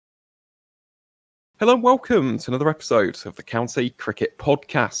Hello and welcome to another episode of the County Cricket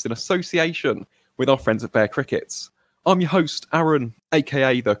Podcast in association with our friends at Bear Crickets. I'm your host, Aaron,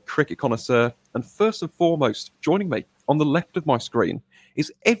 aka the Cricket Connoisseur, and first and foremost, joining me on the left of my screen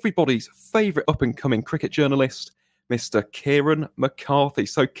is everybody's favourite up-and-coming cricket journalist, Mr. Kieran McCarthy.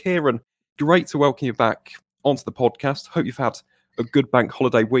 So, Kieran, great to welcome you back onto the podcast. Hope you've had a good bank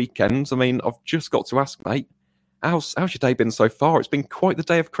holiday weekend. I mean, I've just got to ask, mate, how's your day been so far? It's been quite the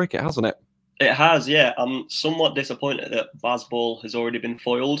day of cricket, hasn't it? It has, yeah. I'm somewhat disappointed that Bazball has already been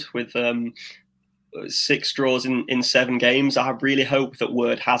foiled with 6 draws in 7 games. I really hope that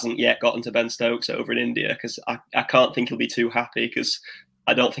word hasn't yet gotten to Ben Stokes over in India, because I can't think he'll be too happy, because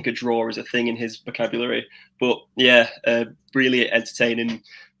I don't think a draw is a thing in his vocabulary. But yeah, really entertaining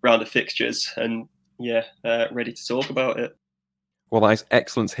round of fixtures, and ready to talk about it. Well, that is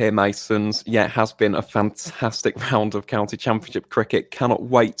excellent here, Masons. Yeah, it has been a fantastic round of county championship cricket. Cannot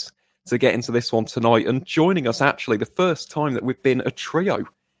wait to get into this one tonight. And joining us, actually, the first time that we've been a trio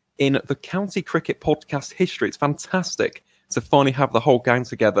in the County Cricket Podcast history. It's fantastic to finally have the whole gang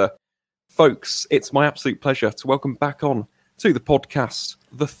together. Folks, it's my absolute pleasure to welcome back on to the podcast,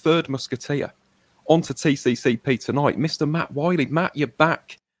 the third musketeer, onto TCCP tonight, Mr. Matt Wiley. Matt, you're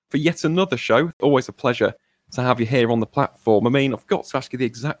back for yet another show. Always a pleasure to have you here on the platform. I mean, I've got to ask you the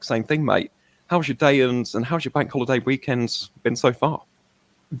exact same thing, mate. How's your day and how's your bank holiday weekends been so far?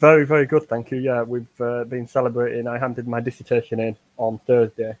 Very, very good, thank you. Yeah, we've been celebrating. I handed my dissertation in on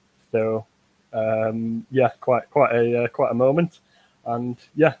Thursday, so quite a moment, and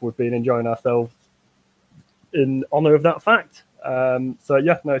yeah, we've been enjoying ourselves in honour of that fact.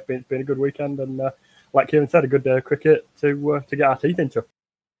 It's been a good weekend, and like Kieran said, a good day of cricket to get our teeth into.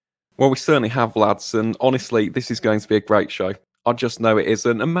 Well, we certainly have, lads, and honestly, this is going to be a great show. I just know it is,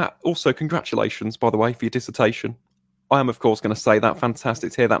 and Matt, also congratulations, by the way, for your dissertation. I am, of course, going to say that.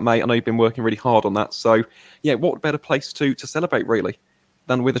 Fantastic to hear that, mate. I know you've been working really hard on that. So, yeah, what better place to celebrate, really,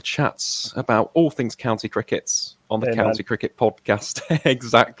 than with a chat about all things county crickets on the County Cricket Podcast.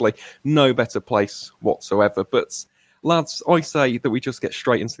 Exactly. No better place whatsoever. But, lads, I say that we just get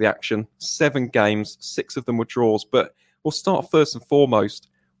straight into the action. 7 games, 6 of them were draws. But we'll start first and foremost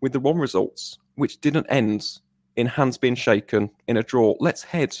with the one results, which didn't end in hands being shaken in a draw. Let's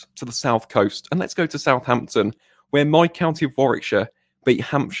head to the south coast and let's go to Southampton, where my county of Warwickshire beat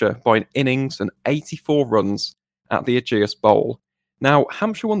Hampshire by an innings and 84 runs at the Ageas Bowl. Now,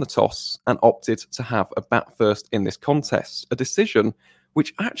 Hampshire won the toss and opted to have a bat first in this contest, a decision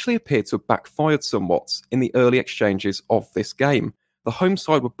which actually appeared to have backfired somewhat in the early exchanges of this game. The home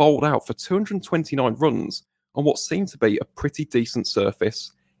side were bowled out for 229 runs on what seemed to be a pretty decent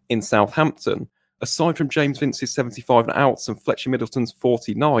surface in Southampton. Aside from James Vince's 75 outs and Fletcher Middleton's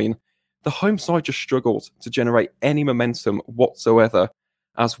 49, the home side just struggled to generate any momentum whatsoever,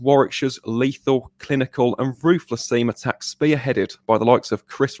 as Warwickshire's lethal, clinical and ruthless seam attack, spearheaded by the likes of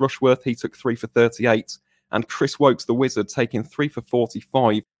Chris Rushworth, he took 3 for 38, and Chris Wokes the Wizard taking 3 for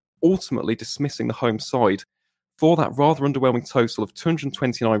 45, ultimately dismissing the home side for that rather underwhelming total of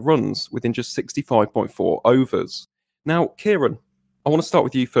 229 runs within just 65.4 overs. Now, Kieran, I want to start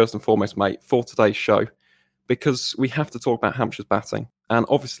with you first and foremost, mate, for today's show, because we have to talk about Hampshire's batting. And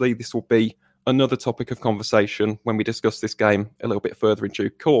obviously, this will be another topic of conversation when we discuss this game a little bit further in due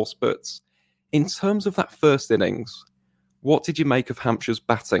course. But in terms of that first innings, what did you make of Hampshire's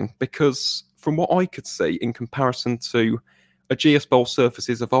batting? Because from what I could see, in comparison to Ageas Bowl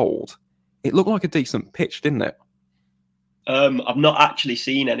surfaces of old, it looked like a decent pitch, didn't it? I've not actually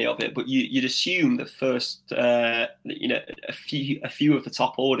seen any of it, but you'd assume the first, a few of the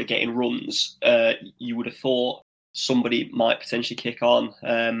top order getting runs, you would have thought somebody might potentially kick on.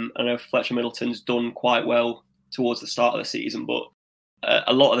 I know Fletcher Middleton's done quite well towards the start of the season, but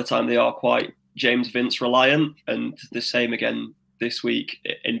a lot of the time they are quite James Vince reliant, and the same again this week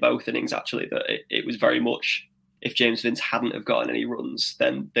in both innings, actually, that it was very much, if James Vince hadn't have gotten any runs,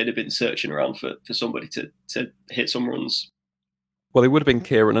 then they'd have been searching around for somebody to hit some runs. Well, it would have been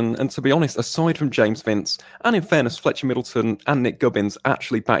Kieran, and to be honest, aside from James Vince, and in fairness, Fletcher Middleton and Nick Gubbins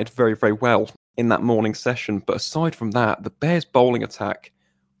actually batted very, very well in that morning session. But aside from that, the Bears' bowling attack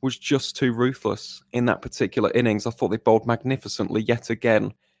was just too ruthless in that particular innings. I thought they bowled magnificently yet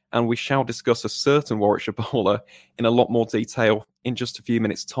again, and we shall discuss a certain Warwickshire bowler in a lot more detail in just a few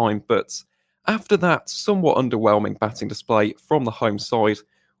minutes' time. But after that somewhat underwhelming batting display from the home side,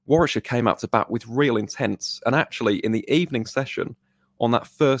 Warwickshire came out to bat with real intent, and actually in the evening session on that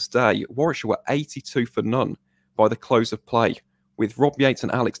first day, Warwickshire were 82 for none by the close of play, with Rob Yates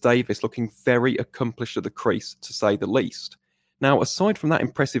and Alex Davis looking very accomplished at the crease, to say the least. Now, aside from that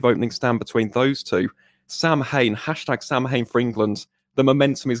impressive opening stand between those two, Sam Hain, hashtag Sam Hain for England, the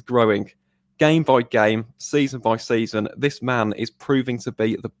momentum is growing. game by game, season by season, this man is proving to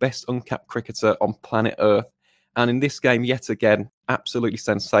be the best uncapped cricketer on planet Earth. And in this game, yet again, absolutely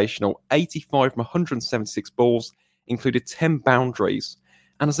sensational. 85 from 176 balls, included 10 boundaries.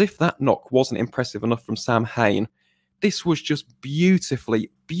 And as if that knock wasn't impressive enough from Sam Hain, this was just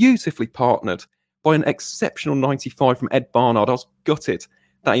beautifully, beautifully partnered by an exceptional 95 from Ed Barnard. I was gutted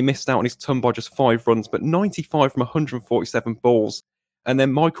that he missed out on his ton by just 5 runs, but 95 from 147 balls. And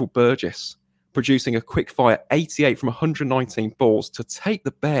then Michael Burgess producing a quick fire 88 from 119 balls to take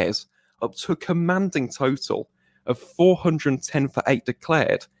the Bears up to a commanding total of 410 for 8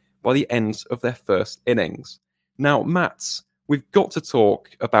 declared by the end of their first innings. Now, Matt, we've got to talk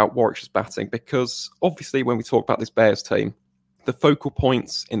about Warwickshire's batting because obviously when we talk about this Bears team, the focal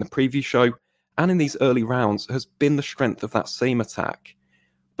points in the preview show and in these early rounds has been the strength of that seam attack.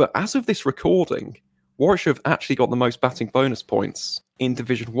 But as of this recording, Warwickshire have actually got the most batting bonus points in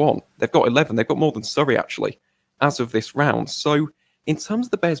Division 1. They've got 11. They've got more than Surrey, actually, as of this round. So in terms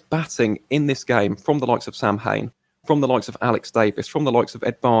of the Bears batting in this game, from the likes of Sam Hain, from the likes of Alex Davis, from the likes of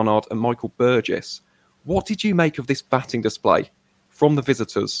Ed Barnard and Michael Burgess, what did you make of this batting display from the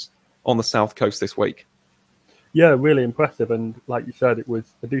visitors on the South Coast this week? Yeah, really impressive. And like you said, it was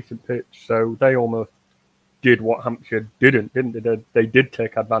a decent pitch. So they almost did what Hampshire didn't they? They did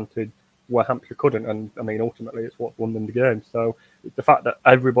take advantage where Hampshire couldn't. And I mean, ultimately, it's what won them the game. So it's the fact that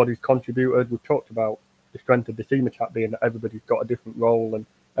everybody's contributed. We've talked about the strength of the seam attack being that everybody's got a different role and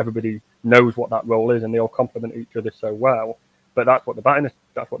everybody knows what that role is and they all complement each other so well. But that's what the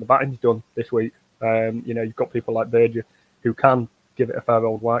batting's done this week. You've got people like Burgess who can give it a fair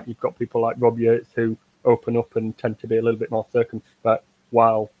old whack. You've got people like Rob Yates who open up and tend to be a little bit more circumspect,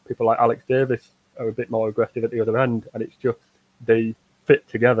 while people like Alex Davis are a bit more aggressive at the other end. And it's just they fit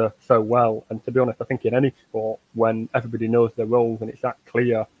together so well. And to be honest, I think in any sport, when everybody knows their roles and it's that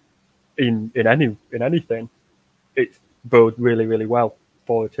clear in anything, it's bode really, really well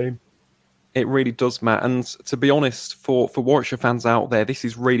for the team. It really does, Matt. And to be honest, for Warwickshire fans out there, this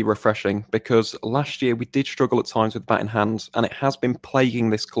is really refreshing because last year we did struggle at times with bat in hand, and it has been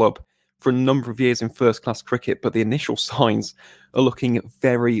plaguing this club for a number of years in first-class cricket, but the initial signs are looking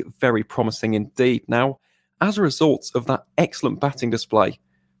very, very promising indeed. Now, as a result of that excellent batting display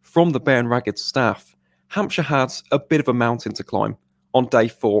from the Bear and Ragged staff, Hampshire had a bit of a mountain to climb on day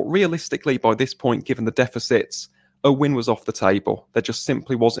 4. Realistically, by this point, given the deficits, a win was off the table. There just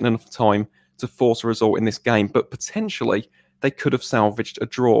simply wasn't enough time to force a result in this game, but potentially they could have salvaged a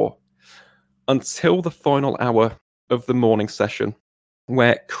draw. Until the final hour of the morning session,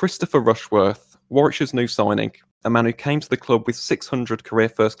 where Christopher Rushworth, Warwickshire's new signing, a man who came to the club with 600 career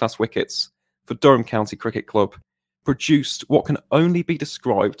first-class wickets for Durham County Cricket Club, produced what can only be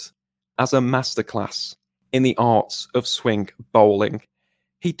described as a masterclass in the arts of swing bowling.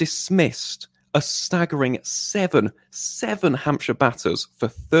 He dismissed a staggering seven Hampshire batters for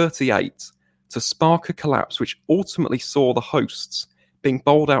 38 to spark a collapse which ultimately saw the hosts being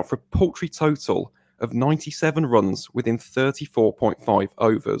bowled out for a paltry total of 97 runs within 34.5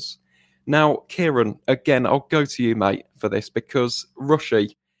 overs. Now, Kieran, again, I'll go to you, mate, for this because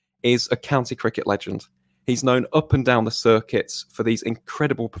Rushy is a county cricket legend. He's known up and down the circuits for these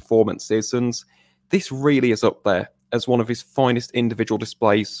incredible performances, and this really is up there as one of his finest individual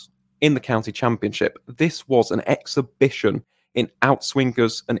displays in the county championship. This was an exhibition in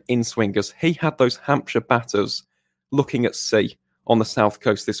outswingers and in-swingers. He had those Hampshire batters looking at sea on the South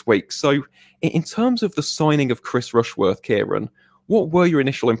Coast this week. So in terms of the signing of Chris Rushworth, Kieran, what were your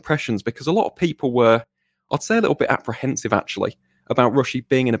initial impressions? Because a lot of people were, I'd say, a little bit apprehensive, actually, about Rushy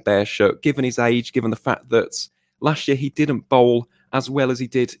being in a Bears shirt, given his age, given the fact that last year he didn't bowl as well as he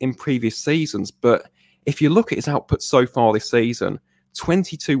did in previous seasons. But if you look at his output so far this season,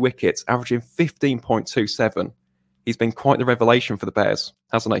 22 wickets, averaging 15.27. He's been quite the revelation for the Bears,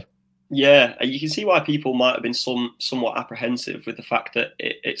 hasn't he? Yeah, you can see why people might have been somewhat apprehensive with the fact that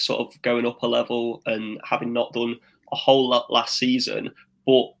it's sort of going up a level and having not done a whole lot last season.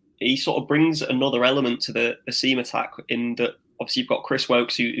 But he sort of brings another element to the seam attack in that obviously you've got Chris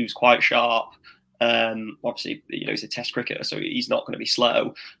Woakes who's quite sharp. Obviously, he's a test cricketer, so he's not going to be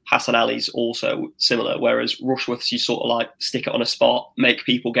slow. Hassan Ali's also similar, whereas Rushworth's you sort of like stick it on a spot, make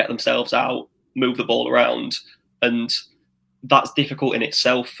people get themselves out, move the ball around, and that's difficult in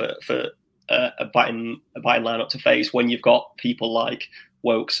itself for a batting lineup to face when you've got people like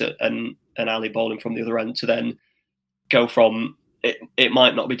Woakes and Ali bowling from the other end to then go from it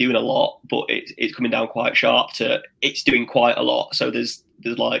might not be doing a lot, but it's coming down quite sharp to it's doing quite a lot. So there's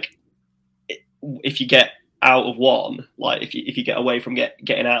like, if you get out of one, like if you get away from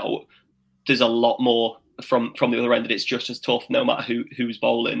getting out, there's a lot more from the other end that it's just as tough no matter who's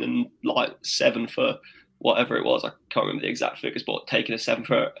bowling, and like 7 for whatever it was, I can't remember the exact figures, but taking a 7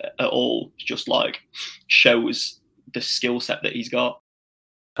 for at all just like shows the skill set that he's got.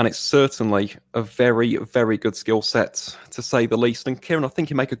 And it's certainly a very, very good skill set, to say the least. And Kieran, I think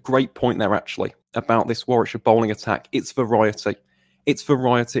you make a great point there, actually, about this Warwickshire bowling attack. It's variety. It's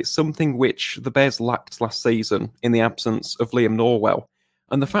variety. It's something which the Bears lacked last season in the absence of Liam Norwell.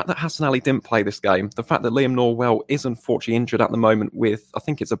 And the fact that Hassan Ali didn't play this game, the fact that Liam Norwell is unfortunately injured at the moment with, I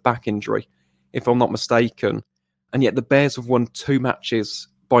think it's a back injury, if I'm not mistaken, and yet the Bears have won 2 matches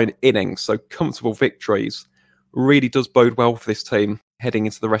by an innings, so comfortable victories, really does bode well for this team heading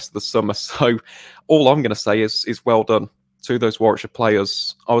into the rest of the summer. So all I'm going to say is well done to those Warwickshire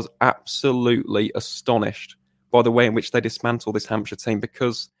players. I was absolutely astonished by the way in which they dismantled this Hampshire team,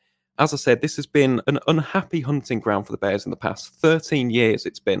 because, as I said, this has been an unhappy hunting ground for the Bears in the past. 13 years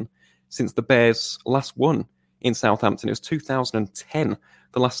it's been since the Bears last won in Southampton. It was 2010,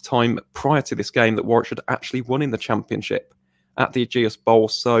 the last time prior to this game that Warwickshire had actually won in the Championship at the Ageas Bowl.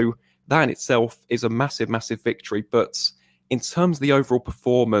 So that in itself is a massive, massive victory. But in terms of the overall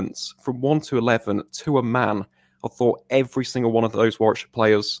performance, from 1 to 11 to a man, I thought every single one of those Warwickshire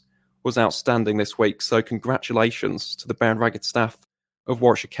players was outstanding this week. So congratulations to the Brown Ragged staff of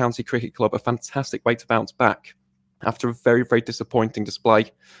Warwickshire County Cricket Club. A fantastic way to bounce back after a very, very disappointing display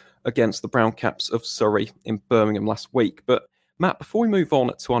against the Brown Caps of Surrey in Birmingham last week. But Matt, before we move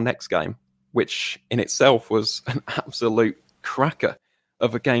on to our next game, which in itself was an absolute cracker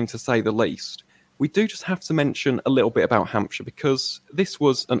of a game to say the least, we do just have to mention a little bit about Hampshire, because this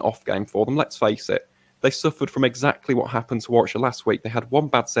was an off game for them. Let's face it, they suffered from exactly what happened to Warwickshire last week. They had one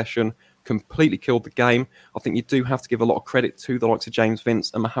bad session, completely killed the game. I think you do have to give a lot of credit to the likes of James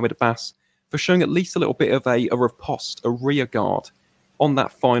Vince and Mohammed Abbas for showing at least a little bit of a riposte, a rear guard on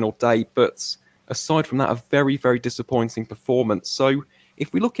that final day. But aside from that, a very, very disappointing performance. So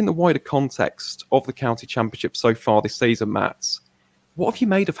if we look in the wider context of the County Championship so far this season, Matt, what have you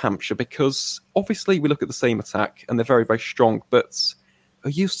made of Hampshire? Because obviously we look at the same attack and they're very, very strong, but are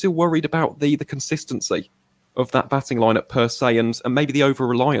you still worried about the consistency of that batting lineup per se, and maybe the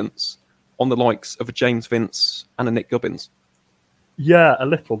over-reliance on the likes of a James Vince and a Nick Gubbins? Yeah, a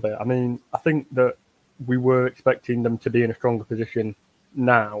little bit. I mean, I think that we were expecting them to be in a stronger position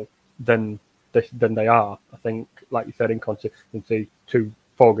now than they are. I think, like you said, inconsistency,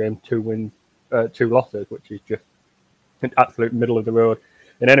 4 games, 2 wins, 2 losses, which is just an absolute middle of the road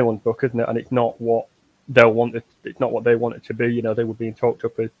in anyone's book, isn't it? And it's not what they'll want it. It's not what they want it to be. You know, they were being talked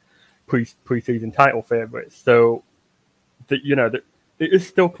up as pre-season title favourites. So that that it is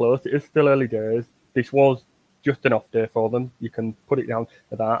still close. It is still early days. This was just an off day for them. You can put it down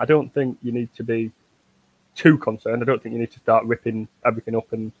to that. I don't think you need to be too concerned. I don't think you need to start ripping everything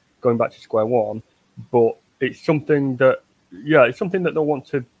up and going back to square one. But it's something that, it's something that they'll want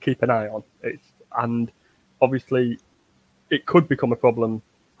to keep an eye on. And obviously, it could become a problem.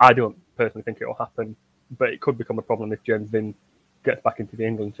 I don't personally think it will happen, but it could become a problem if James Vinn gets back into the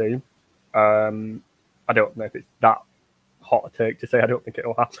England team. I don't know if it's that hot a take to say I don't think it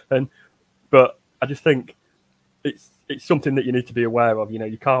will happen, but I just think it's something that you need to be aware of. You know,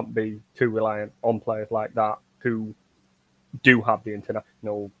 you can't be too reliant on players like that who do have the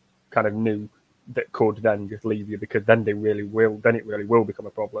international kind of new that could then just leave you, because then it really will become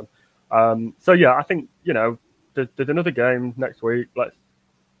a problem. So yeah, I think, there's another game next week. Let's,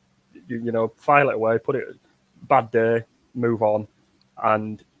 file it away, put it, bad day, move on.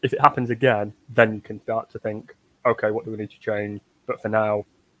 And if it happens again, then you can start to think, okay, what do we need to change? But for now,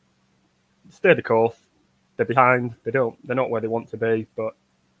 stay the course. They're behind. They're not where they want to be, but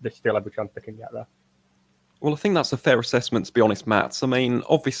there's still every chance they can get there. Well, I think that's a fair assessment, to be honest, Matt. I mean,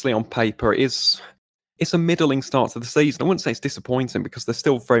 obviously on paper, it's a middling start to the season. I wouldn't say it's disappointing, because they're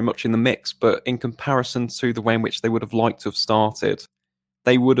still very much in the mix, but in comparison to the way in which they would have liked to have started,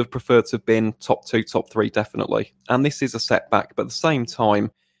 they would have preferred to have been top 2, top 3, definitely. And this is a setback, but at the same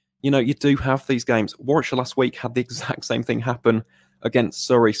time, you do have these games. Warwickshire last week had the exact same thing happen against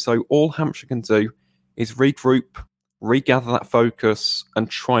Surrey, so all Hampshire can do is regroup, regather that focus, and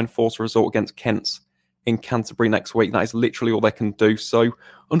try and force a result against Kent in Canterbury next week. That is literally all they can do. So,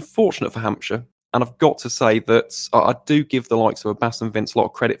 unfortunate for Hampshire. And I've got to say that I do give the likes of Abbas and Vince a lot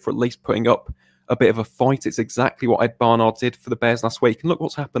of credit for at least putting up a bit of a fight. It's exactly what Ed Barnard did for the Bears last week. And look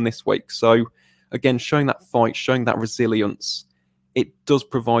what's happened this week. So, again, showing that fight, showing that resilience, it does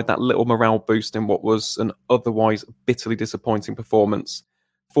provide that little morale boost in what was an otherwise bitterly disappointing performance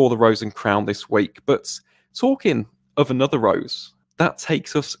for the Rose and Crown this week. But talking of another Rose, that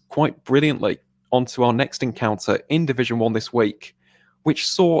takes us quite brilliantly onto our next encounter in Division 1 this week, which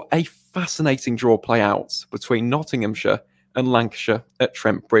saw a fascinating draw play out between Nottinghamshire and Lancashire at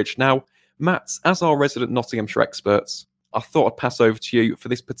Trent Bridge. Now, Matt, as our resident Nottinghamshire experts, I thought I'd pass over to you for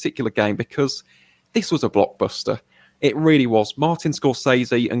this particular game because this was a blockbuster. It really was. Martin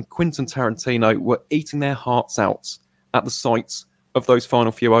Scorsese and Quentin Tarantino were eating their hearts out at the sight of those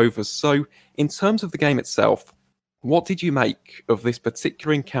final few overs. So, in terms of the game itself, what did you make of this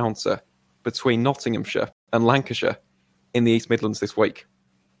particular encounter between Nottinghamshire and Lancashire in the East Midlands this week?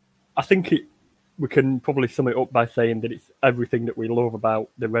 I think we can probably sum it up by saying that it's everything that we love about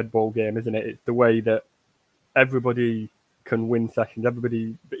the Red Bull game, isn't it? It's the way that everybody can win sessions.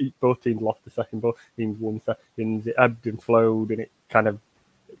 Both teams lost the session, both teams won sessions. It ebbed and flowed, and it kind of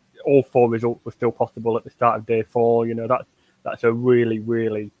all 4 results were still possible at the start of day 4. You know, that's a really,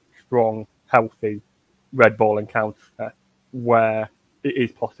 really strong, healthy Red Bull encounter where it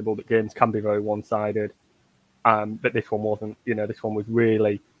is possible that games can be very one-sided. But this one wasn't. You know, this one was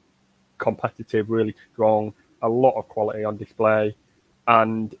really competitive, really strong, a lot of quality on display,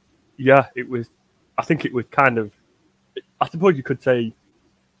 and yeah, it was. I think it was kind of. I suppose you could say,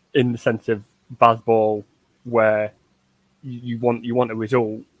 in the sense of Bazball, where you want a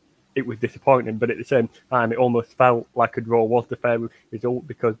result, it was disappointing, but at the same time, it almost felt like a draw was the fair result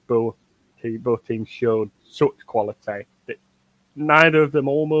because both teams showed such quality that neither of them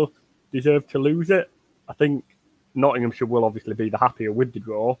almost deserved to lose it. I think Nottinghamshire will obviously be the happier with the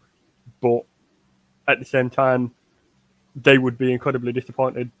draw, but at the same time, they would be incredibly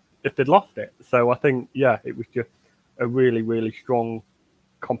disappointed if they'd lost it. So I think, yeah, it was just a really, really strong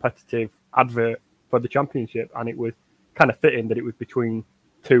competitive advert for the championship, and it was kind of fitting that it was between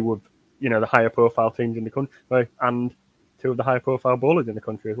two of, you know, the higher profile teams in the country and two of the higher profile bowlers in the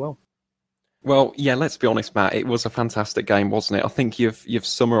country as well. Well, yeah, let's be honest, Matt. It was a fantastic game, wasn't it? I think you've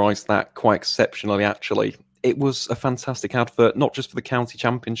summarised that quite exceptionally, actually. It was a fantastic advert, not just for the county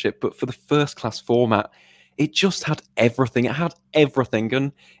championship, but for the first-class format. It just had everything. It had everything.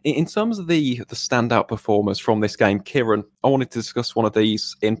 And in terms of the standout performers from this game, Kieran, I wanted to discuss one of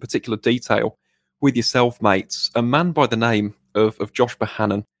these in particular detail with yourself, mates. A man by the name of Josh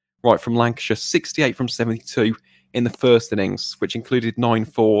Bohannon, right from Lancashire, 68 from 72 in the first innings, which included 9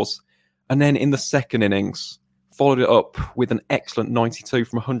 fours. And then in the second innings, followed it up with an excellent 92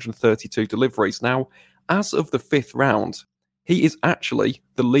 from 132 deliveries. Now, as of the 5th round, he is actually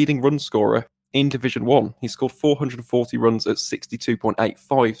the leading run scorer in Division 1. He scored 440 runs at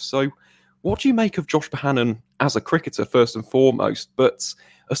 62.85. So what do you make of Josh Bohannon as a cricketer, first and foremost, but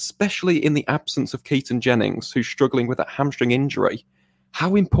especially in the absence of Keaton Jennings, who's struggling with that hamstring injury?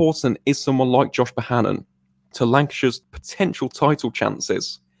 How important is someone like Josh Bohannon to Lancashire's potential title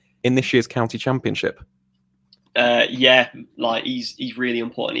chances in this year's county championship? Yeah, like he's really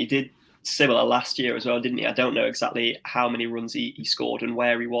important. He did similar last year as well, didn't he? I don't know exactly how many runs he scored and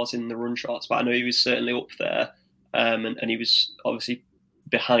where he was in the run shots, but I know he was certainly up there. And he was obviously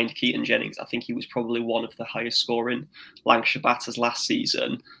behind Keaton Jennings. I think he was probably one of the highest scoring Lancashire batters last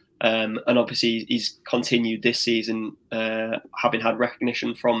season. And obviously he's continued this season, having had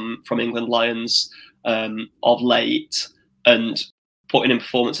recognition from England Lions of late, and putting in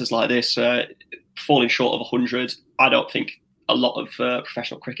performances like this, falling short of 100. I don't think a lot of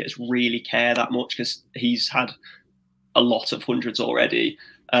professional cricketers really care that much because he's had a lot of hundreds already.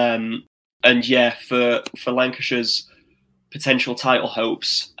 And yeah, for Lancashire's potential title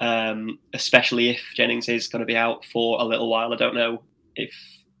hopes, especially if Jennings is going to be out for a little while, I don't know if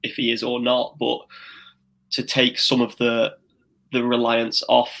he is or not, but to take some of the reliance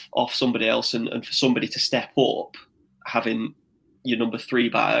off somebody else and for somebody to step up, having your number 3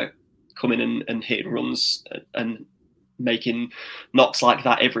 batter come in and hit runs and making knocks like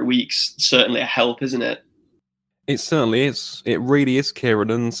that every week's certainly a help, isn't it? It certainly is. It really is,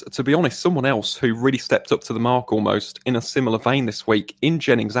 Kieran. And to be honest, someone else who really stepped up to the mark almost in a similar vein this week in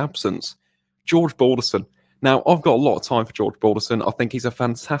Jennings' absence, George Balderson. Now, I've got a lot of time for George Balderson. I think he's a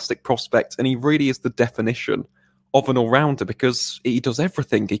fantastic prospect, and he really is the definition of an all-rounder because he does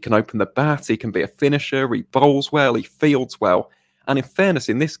everything. He can open the bat, he can be a finisher, he bowls well, he fields well. And in fairness,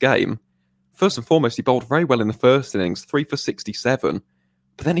 in this game, first and foremost, he bowled very well in the first innings, 3 for 67.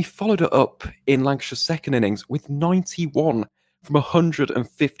 But then he followed it up in Lancashire's second innings with 91 from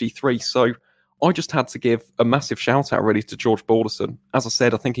 153. So I just had to give a massive shout out really to George Balderson. As I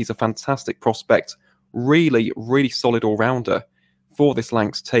said, I think he's a fantastic prospect. Really, really solid all-rounder for this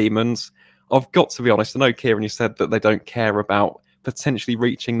Lancs team. And I've got to be honest, I know, Kieran, you said that they don't care about potentially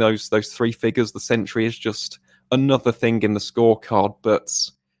reaching those 3 figures. The century is just another thing in the scorecard, but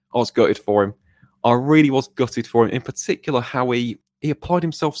I was gutted for him. I really was gutted for him, in particular how he applied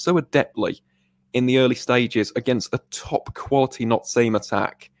himself so adeptly in the early stages against a top quality Notts-Seam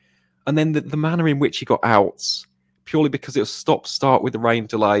attack. And then the manner in which he got out, purely because it was stop-start with the rain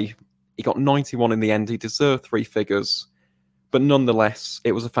delay, he got 91 in the end. He deserved 3 figures. But nonetheless,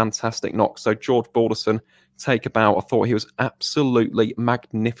 it was a fantastic knock. So George Balderson, take a bow. I thought he was absolutely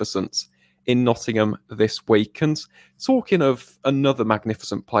magnificent in Nottingham this week. And talking of another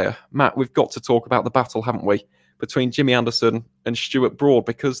magnificent player, Matt, we've got to talk about the battle, haven't we, between Jimmy Anderson and Stuart Broad,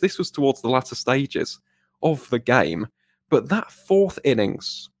 because this was towards the latter stages of the game. But that 4th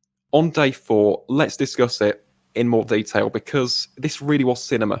innings on day 4, let's discuss it in more detail, because this really was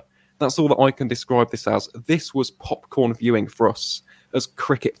cinema. That's all that I can describe this as. This was popcorn viewing for us as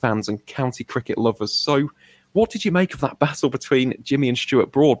cricket fans and county cricket lovers. So what did you make of that battle between Jimmy and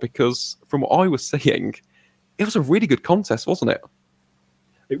Stuart Broad? Because from what I was seeing, it was a really good contest, wasn't it?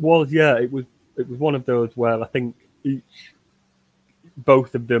 It was, yeah. It was one of those where I think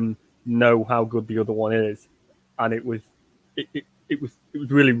both of them know how good the other one is, and it was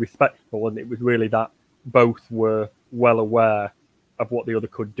really respectful, wasn't it? It was really that both were well aware of what the other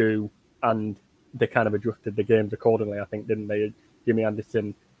could do, and they kind of adjusted the games accordingly, I think, didn't they? Jimmy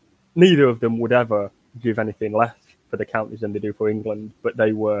Anderson, neither of them would ever give anything less for the counties than they do for England, but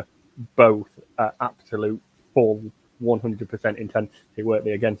they were both at absolute full 100% intensity, weren't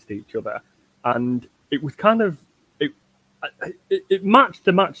they, against each other? And it was kind of, it matched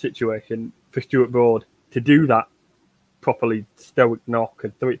the match situation for Stuart Broad to do that properly stoic knock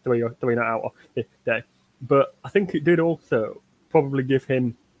and three not out of the day. But I think it did also probably give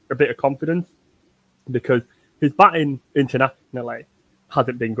him a bit of confidence, because his batting internationally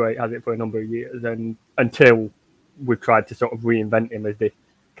hasn't been great, has it, for a number of years, and until we've tried to sort of reinvent him as this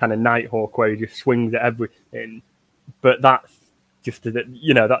kind of Nighthawk where he just swings at everything. But that's just,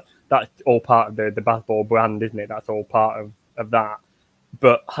 that's all part of the Bazball brand, isn't it? That's all part of that.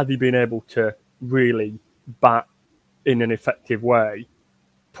 But has he been able to really bat in an effective way?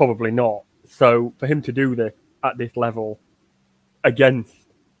 Probably not. So for him to do this at this level against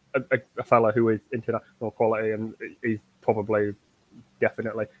a fella who is international quality and is probably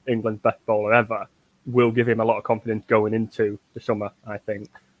definitely England's best bowler ever, will give him a lot of confidence going into the summer, I think.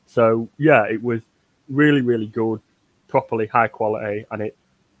 So yeah, it was really, really good, properly high quality, and it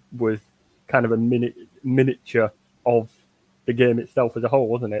was kind of a miniature of the game itself as a whole,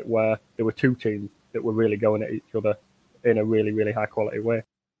 wasn't it? Where there were 2 teams that were really going at each other in a really, really high quality way.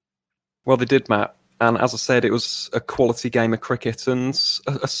 Well, they did, Matt. And as I said, it was a quality game of cricket. And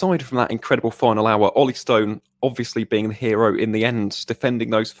aside from that incredible final hour, Ollie Stone obviously being the hero in the end, defending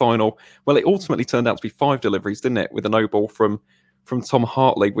those final. Well, it ultimately turned out to be 5 deliveries, didn't it? With a no ball from Tom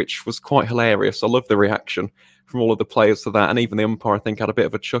Hartley, which was quite hilarious. I love the reaction from all of the players to that. And even the umpire, I think, had a bit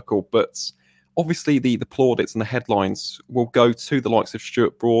of a chuckle. But obviously the plaudits and the headlines will go to the likes of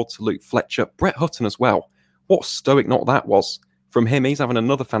Stuart Broad, to Luke Fletcher, Brett Hutton as well. What stoic knock that was from him. He's having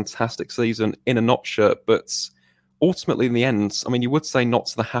another fantastic season in a Notts shirt, but ultimately in the end, I mean, you would say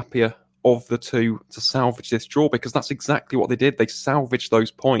Notts the happier of the two to salvage this draw, because that's exactly what they did. They salvaged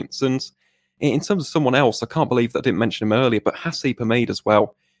those points. And in terms of someone else, I can't believe that I didn't mention him earlier, but Haseeb Hameed as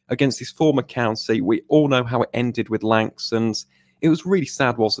well, against his former county. We all know how it ended with Lancs, and it was really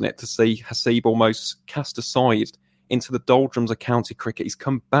sad, wasn't it, to see Haseeb almost cast aside into the doldrums of county cricket. He's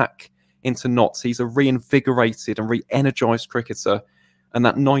come back into Notts. He's a reinvigorated and re-energised cricketer. And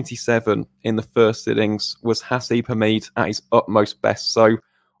that 97 in the first innings was Haseeb Hameed at his utmost best. So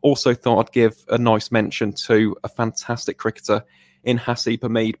also thought I'd give a nice mention to a fantastic cricketer in Haseeb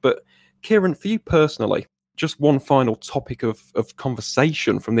Hameed. But Kieran, for you personally, just one final topic of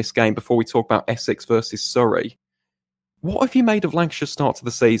conversation from this game before we talk about Essex versus Surrey. What have you made of Lancashire's start to the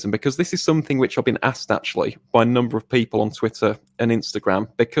season? Because this is something which I've been asked actually by a number of people on Twitter and Instagram,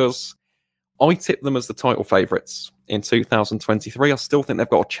 because I tipped them as the title favourites in 2023. I still think they've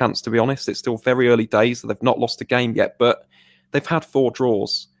got a chance, to be honest. It's still very early days. They've not lost a game yet, but they've had 4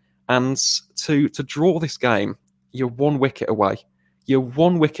 draws. And to draw this game, you're 1 wicket away. You're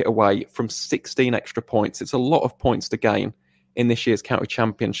 1 wicket away from 16 extra points. It's a lot of points to gain in this year's county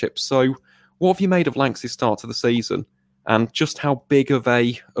championship. So what have you made of Lancs' start to the season? And just how big of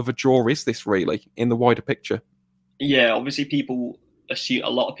a draw is this really in the wider picture? Yeah, obviously a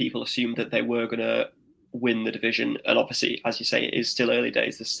lot of people assumed that they were going to win the division, and obviously, as you say, it is still early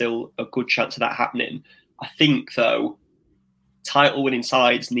days. There's still a good chance of that happening. I think, though, title-winning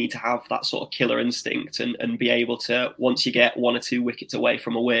sides need to have that sort of killer instinct and be able to, once you get 1 or 2 wickets away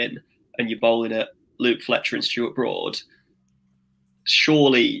from a win and you're bowling at Luke Fletcher and Stuart Broad,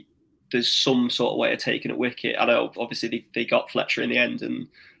 surely there's some sort of way of taking a wicket. I know, obviously, they got Fletcher in the end, and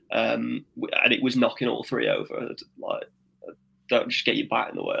it was knocking all 3 over. Like, don't just get your bat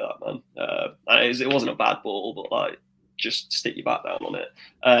in the way of that, man. It wasn't a bad ball, but like just stick your bat down on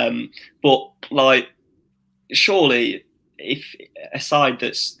it. But like surely if a side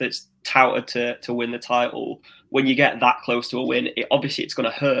that's touted to win the title, when you get that close to a win, obviously it's going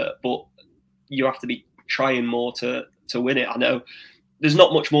to hurt, but you have to be trying more to win it. I know there's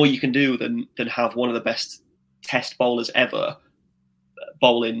not much more you can do than have one of the best test bowlers ever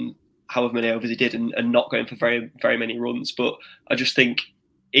bowling however many overs he did and not going for very, very many runs. But I just think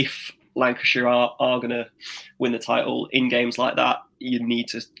if Lancashire are going to win the title in games like that, you need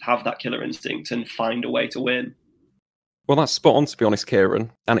to have that killer instinct and find a way to win. Well, that's spot on, to be honest,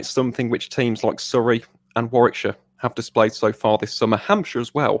 Kieran. And it's something which teams like Surrey and Warwickshire have displayed so far this summer. Hampshire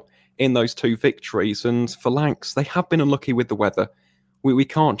as well, in those 2 victories. And for Lancs, they have been unlucky with the weather. We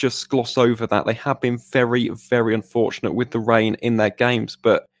can't just gloss over that. They have been very, very unfortunate with the rain in their games.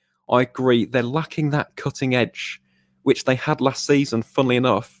 But I agree, they're lacking that cutting edge, which they had last season, funnily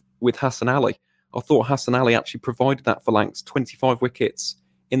enough, with Hassan Ali. I thought Hassan Ali actually provided that for Lancs, 25 wickets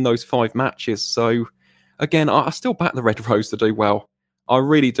in those 5 matches. So, again, I still back the Red Rose to do well. I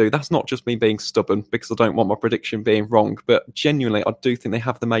really do. That's not just me being stubborn because I don't want my prediction being wrong, but genuinely, I do think they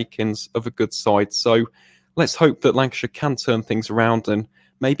have the makings of a good side. So let's hope that Lancashire can turn things around and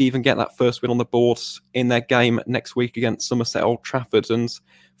maybe even get that first win on the boards in their game next week against Somerset Old Trafford. And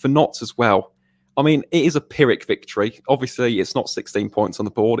for Notts as well, I mean, it is a Pyrrhic victory. Obviously, it's not 16 points on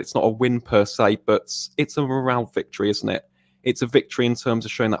the board. It's not a win per se, but it's a morale victory, isn't it? It's a victory in terms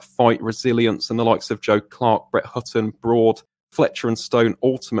of showing that fight, resilience, and the likes of Joe Clark, Brett Hutton, Broad, Fletcher and Stone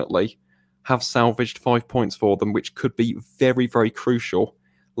ultimately have salvaged 5 points for them, which could be very, very crucial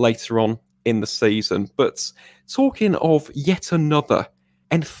later on in the season. But talking of yet another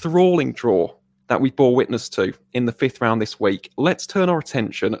enthralling draw that we bore witness to in the 5th round this week, let's turn our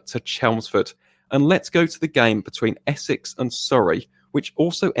attention to Chelmsford and let's go to the game between Essex and Surrey, which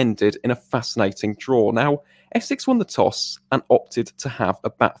also ended in a fascinating draw. Now, Essex won the toss and opted to have a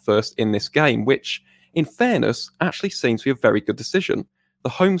bat first in this game, which, in fairness, actually seems to be a very good decision. The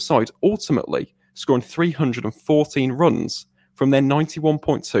home side ultimately scoring 314 runs from their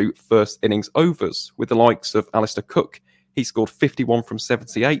 91.2 first innings overs, with the likes of Alistair Cook. He scored 51 from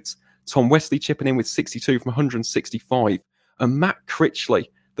 78, Tom Wesley chipping in with 62 from 165, and Matt Critchley,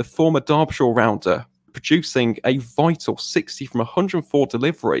 the former Derbyshire all-rounder, producing a vital 60 from 104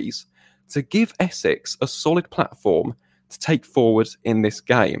 deliveries to give Essex a solid platform to take forward in this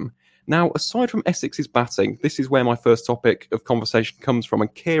game. Now, aside from Essex's batting, this is where my first topic of conversation comes from.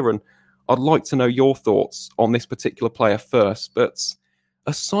 And Kieran, I'd like to know your thoughts on this particular player first. But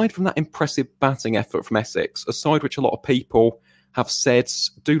aside from that impressive batting effort from Essex, aside which a lot of people have said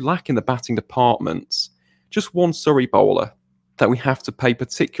do lack in the batting department, just one Surrey bowler that we have to pay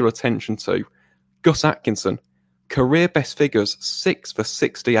particular attention to, Gus Atkinson. Career best figures, 6 for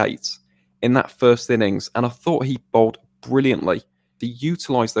 68 in that first innings. And I thought he bowled brilliantly. He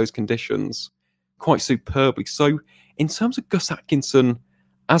utilised those conditions quite superbly. So in terms of Gus Atkinson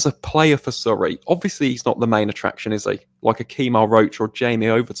as a player for Surrey, obviously he's not the main attraction, is he? Like a Kemar Roach or Jamie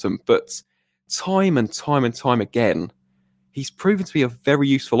Overton. But time and time and time again, he's proven to be a very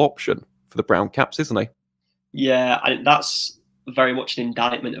useful option for the Brown Caps, isn't he? Yeah, and that's very much an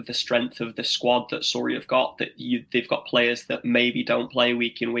indictment of the strength of the squad that Surrey have got, that they've got players that maybe don't play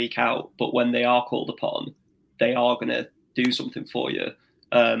week in, week out, but when they are called upon, they are going to do something for you.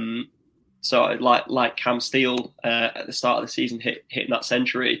 So like Cam Steele at the start of the season hitting that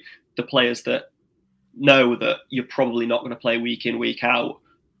century, the players that know that you're probably not going to play week in, week out,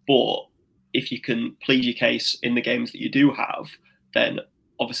 but if you can plead your case in the games that you do have, then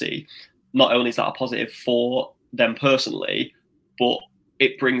obviously not only is that a positive for them personally, but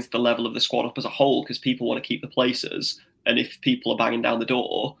it brings the level of the squad up as a whole because people want to keep the places. And if people are banging down the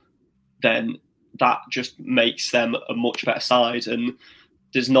door, then that just makes them a much better side. And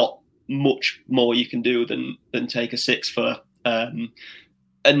there's not much more you can do than take a 6 for.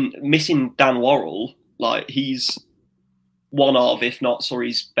 And missing Dan Worrell, like he's one of, if not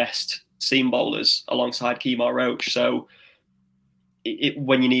Surrey's best seam bowlers alongside Kemar Roach. So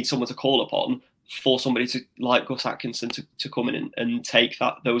when you need someone to call upon, for somebody to like Gus Atkinson to come in and take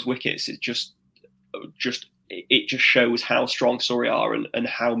those wickets, it just shows how strong Surrey are and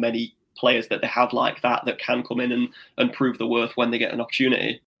how many players that they have like that can come in and prove the worth when they get an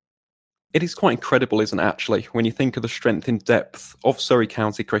opportunity. It is quite incredible, isn't it, actually, when you think of the strength in depth of Surrey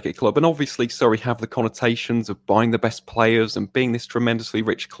County Cricket Club. And obviously Surrey have the connotations of buying the best players and being this tremendously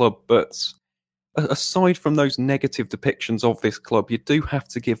rich club, but aside from those negative depictions of this club, you do have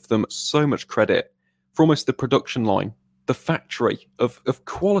to give them so much credit for almost the production line, the factory of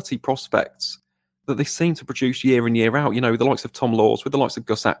quality prospects that they seem to produce year in, year out. You know, the likes of Tom Laws, with the likes of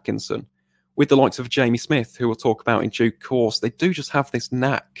Gus Atkinson, with the likes of Jamie Smith, who we'll talk about in due course. They do just have this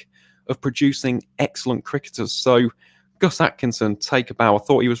knack of producing excellent cricketers. So Gus Atkinson, take a bow. I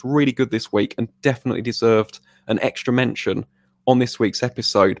thought he was really good this week and definitely deserved an extra mention on this week's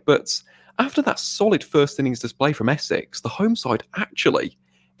episode. But after that solid first innings display from Essex, the home side actually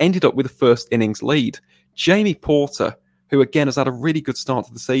ended up with a first innings lead. Jamie Porter, who again has had a really good start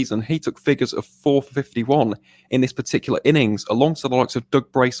to the season, he took figures of 4 for 51 in this particular innings, alongside the likes of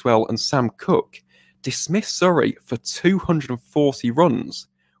Doug Bracewell and Sam Cook, dismissed Surrey for 240 runs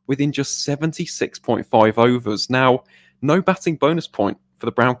within just 76.5 overs. Now, no batting bonus point for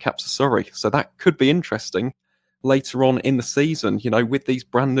the Brown Caps of Surrey, so that could be interesting later on in the season. You know, with these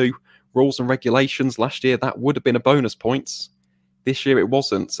brand new rules and regulations, last year that would have been a bonus point. This year it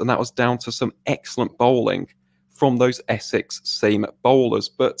wasn't, and that was down to some excellent bowling from those Essex seam bowlers.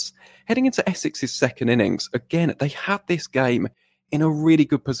 But heading into Essex's second innings, again, they had this game in a really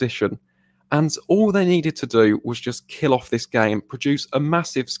good position, and all they needed to do was just kill off this game, produce a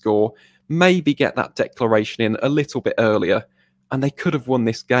massive score, maybe get that declaration in a little bit earlier, and they could have won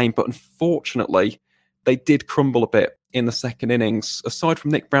this game. But unfortunately, they did crumble a bit in the second innings. Aside from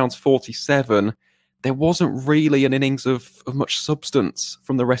Nick Brown's 47, there wasn't really an innings of much substance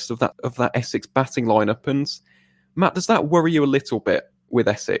from the rest of that Essex batting lineup. And Matt, does that worry you a little bit with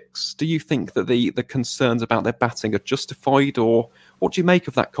Essex? Do you think that the concerns about their batting are justified, or what do you make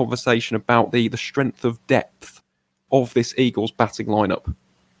of that conversation about the strength of depth of this Eagles batting lineup?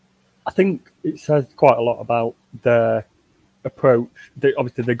 I think it says quite a lot about their approach.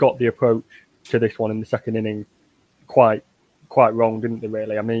 Obviously, they got the approach to this one in the second inning quite wrong, didn't they,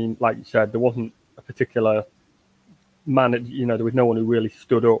 really? I mean, like you said, there wasn't a particular man, you know, there was no one who really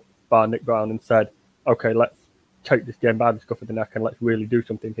stood up by Nick Brown and said, okay, let's take this game by the scruff of the neck and let's really do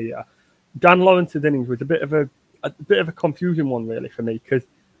something here. Dan Lawrence's innings was a bit of a confusing one, really, for me, because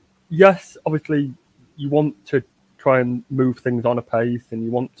yes, obviously you want to try and move things on a pace, and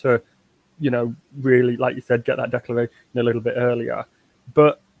you want to, you know, really, like you said, get that declaration a little bit earlier.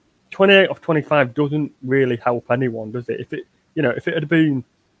 But 28 off 25 doesn't really help anyone, does it? If it had been,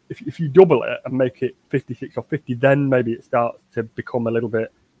 if you double it and make it 56 or 50, then maybe it starts to become a little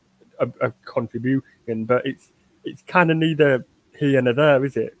bit a contribution. But it's kind of neither here nor there,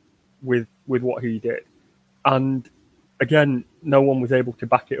 is it? With what he did, and again, no one was able to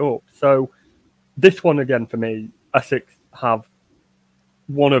back it up. So this one again for me, Essex have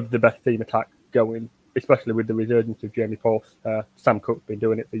one of the best team attacks going, especially with the resurgence of Jamie Paul. Sam Cook's been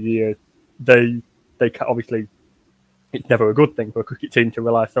doing it for years. They obviously, it's never a good thing for a cricket team to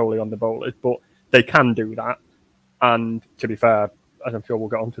rely solely on the bowlers, but they can do that. And to be fair, as I'm sure we'll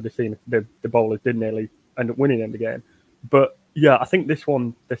get onto the scene, the bowlers did nearly end up winning in the game. But yeah, I think this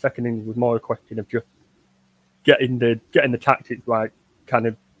one, the second innings, was more a question of just getting the tactics right, kind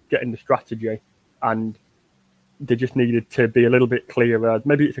of getting the strategy, and they just needed to be a little bit clearer.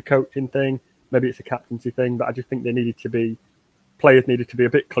 Maybe it's a coaching thing, maybe it's a captaincy thing, but I just think players needed to be a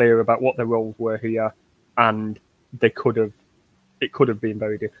bit clearer about what their roles were here, and it could have been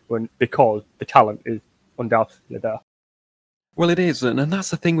very different because the talent is undoubtedly there. Well, it is, and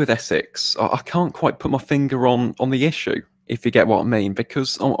that's the thing with Essex. I can't quite put my finger on the issue, if you get what I mean,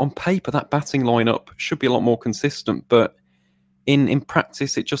 because on paper that batting lineup should be a lot more consistent, but in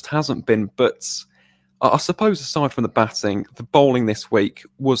practice it just hasn't been. But I suppose aside from the batting, the bowling this week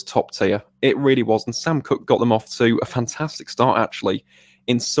was top tier. It really was, and Sam Cook got them off to a fantastic start, actually,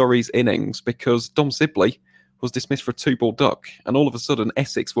 in Surrey's innings, because Dom Sibley was dismissed for a 2-ball duck, and all of a sudden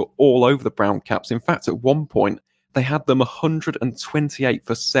Essex were all over the Brown Caps. In fact, at one point, they had them 128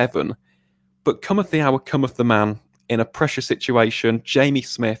 for 7. But cometh the hour, cometh the man. In a pressure situation, Jamie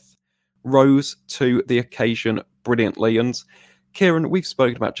Smith rose to the occasion brilliantly. And Kieran, we've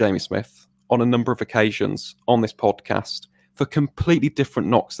spoken about Jamie Smith on a number of occasions on this podcast for completely different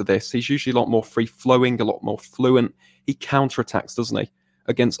knocks to this. He's usually a lot more free-flowing, a lot more fluent. He counterattacks, doesn't he,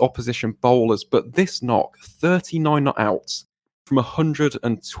 against opposition bowlers. But this knock, 39 not outs from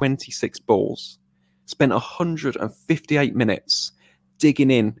 126 balls, spent 158 minutes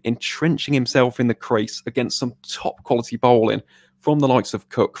digging in, entrenching himself in the crease against some top quality bowling from the likes of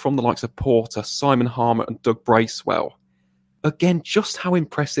Cook, from the likes of Porter, Simon Harmer and Doug Bracewell. Again, just how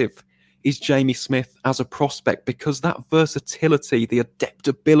impressive is Jamie Smith as a prospect, because that versatility, the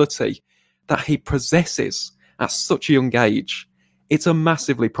adaptability that he possesses at such a young age, it's a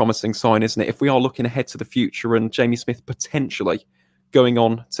massively promising sign, isn't it? If we are looking ahead to the future and Jamie Smith potentially going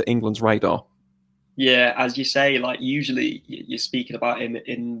on to England's radar. Yeah, as you say, like usually you're speaking about him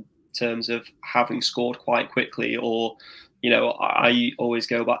in terms of having scored quite quickly or I always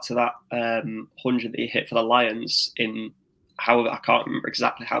go back to that 100 that he hit for the Lions in, however, I can't remember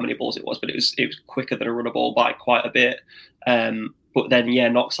exactly how many balls it was, but it was quicker than a runner ball by quite a bit. But then,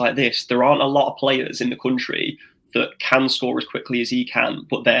 knocks like this, there aren't a lot of players in the country that can score as quickly as he can,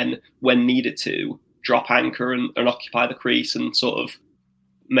 but then when needed to, drop anchor and occupy the crease and sort of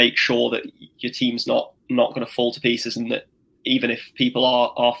make sure that your team's not going to fall to pieces, and that even if people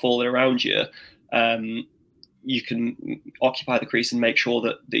are falling around you, you can occupy the crease and make sure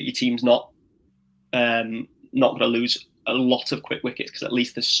that your team's not going to lose a lot of quick wickets, because at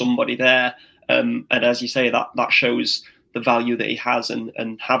least there's somebody there. And as you say, that shows the value that he has,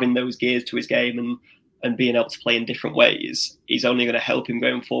 and having those gears to his game and being able to play in different ways is only going to help him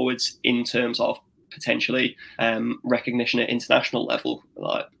going forwards in terms of potentially recognition at international level.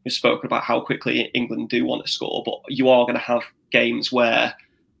 Like, we've spoken about how quickly England do want to score, but you are going to have games where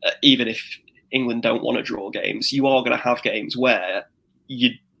even if England don't want to draw games, you are going to have games where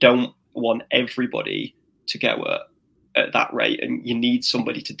you don't want everybody to go at that rate, and you need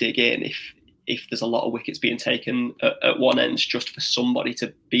somebody to dig in if there's a lot of wickets being taken at one end, just for somebody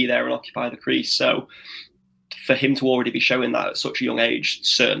to be there and occupy the crease. So for him to already be showing that at such a young age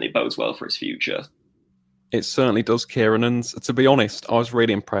certainly bodes well for his future. It certainly does, Kieran, and to be honest, I was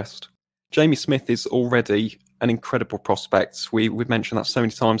really impressed. Jamie Smith is already an incredible prospect. We've mentioned that so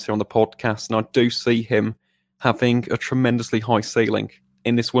many times here on the podcast, and I do see him having a tremendously high ceiling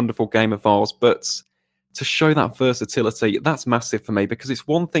in this wonderful game of ours. But to show that versatility, that's massive for me, because it's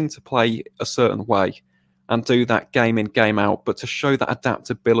one thing to play a certain way and do that game in, game out, but to show that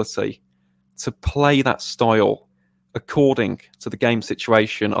adaptability, to play that style according to the game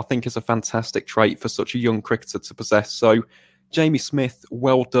situation, I think is a fantastic trait for such a young cricketer to possess. So Jamie Smith,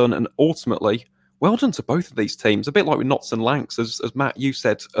 well done, and ultimately, well done to both of these teams. A bit like with Notts and Lancs, as Matt, you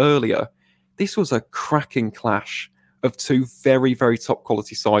said earlier, this was a cracking clash of two very, very top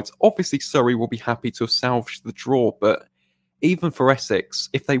quality sides. Obviously, Surrey will be happy to have salvaged the draw, but even for Essex,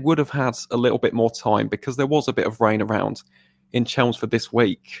 if they would have had a little bit more time, because there was a bit of rain around in Chelmsford this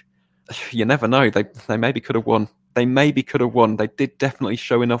week, you never know. They maybe could have won. They did definitely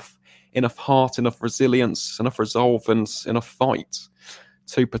show enough heart, enough resilience, enough resolve, and enough fight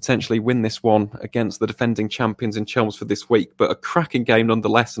to potentially win this one against the defending champions in Chelmsford this week. But a cracking game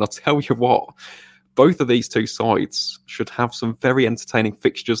nonetheless. And I'll tell you what, both of these two sides should have some very entertaining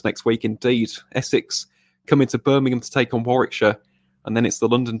fixtures next week indeed. Essex coming to Birmingham to take on Warwickshire, and then it's the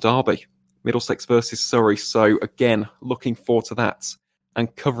London Derby, Middlesex versus Surrey. So again, looking forward to that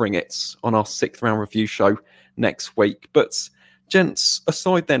and covering it on our 6th round review show next week. But gents,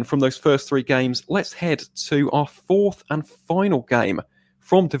 aside then from those first 3 games, let's head to our 4th and final game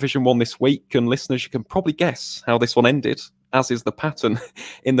from Division 1 this week. And listeners, you can probably guess how this one ended, as is the pattern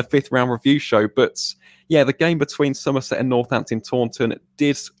in the 5th round review show. But yeah, the game between Somerset and Northampton Taunton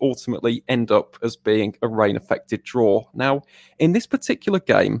did ultimately end up as being a rain-affected draw. Now, in this particular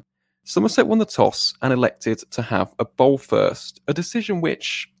game, Somerset won the toss and elected to have a bowl first, a decision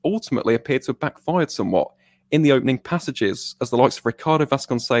which ultimately appeared to have backfired somewhat in the opening passages, as the likes of Ricardo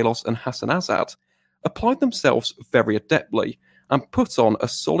Vasconcelos and Hassan Azad applied themselves very adeptly and put on a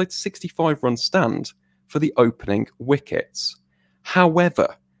solid 65-run stand for the opening wickets.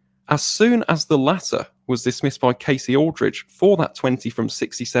 However, as soon as the latter was dismissed by Casey Aldridge for that 20 from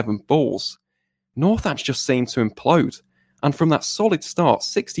 67 balls, Northampton just seemed to implode. And from that solid start,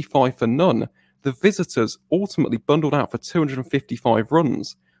 65 for none, the visitors ultimately bundled out for 255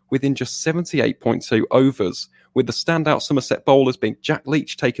 runs within just 78.2 overs, with the standout Somerset bowlers being Jack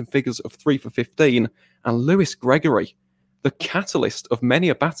Leach taking figures of 3 for 15 and Lewis Gregory, the catalyst of many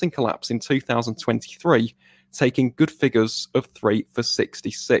a batting collapse in 2023, taking good figures of 3 for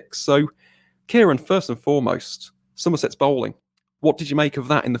 66. So, Kieran, first and foremost, Somerset's bowling. What did you make of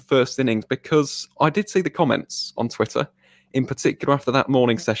that in the first innings? Because I did see the comments on Twitter. In particular, after that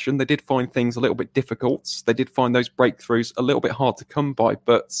morning session, they did find things a little bit difficult. They did find those breakthroughs a little bit hard to come by,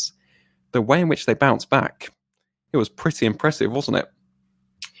 but the way in which they bounced back, it was pretty impressive, wasn't it?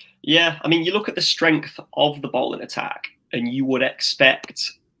 Yeah, I mean, you look at the strength of the bowling attack, and you would expect,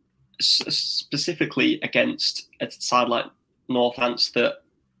 specifically against a side like Northants that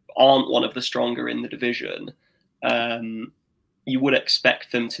aren't one of the stronger in the division, you would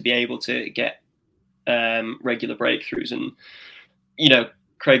expect them to be able to get regular breakthroughs. And, you know,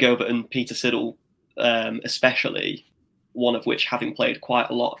 Craig Overton, Peter Siddle, especially, one of which having played quite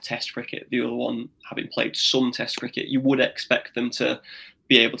a lot of Test cricket, the other one having played some Test cricket, you would expect them to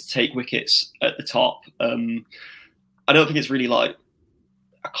be able to take wickets at the top. I don't think it's really like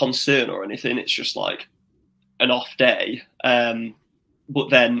a concern or anything. It's just like an off day. But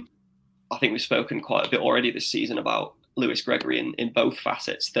then I think we've spoken quite a bit already this season about Lewis Gregory in both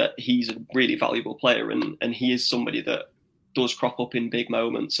facets, that he's a really valuable player, and he is somebody that does crop up in big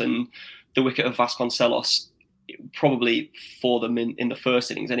moments. And the wicket of Vasconcelos, probably for them in the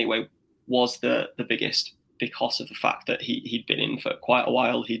first innings anyway, was the biggest, because of the fact that he'd been in for quite a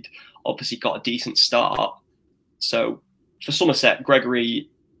while. He'd obviously got a decent start. So for Somerset, Gregory,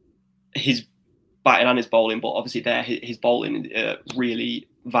 his batting and his bowling, but obviously his bowling really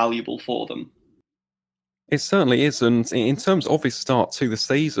valuable for them. It certainly is. And in terms of his start to the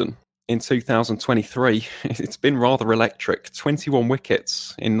season in 2023, it's been rather electric. 21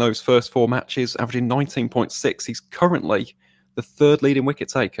 wickets in those first 4 matches, averaging 19.6. He's currently the 3rd leading wicket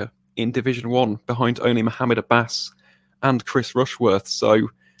taker in Division 1, behind only Mohammed Abbas and Chris Rushworth. So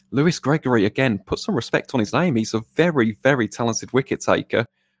Lewis Gregory, again, put some respect on his name. He's a very, very talented wicket taker.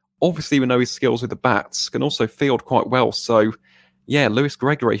 Obviously, we know his skills with the bats, can also field quite well. So, yeah, Lewis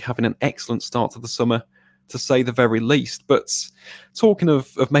Gregory having an excellent start to the summer, to say the very least. But talking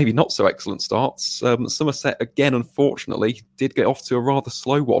of maybe not so excellent starts, Somerset, again, unfortunately, did get off to a rather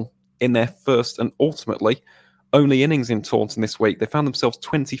slow one in their first and ultimately only innings in Taunton this week. They found themselves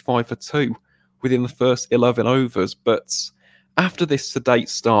 25 for 2 within the first 11 overs. But after this sedate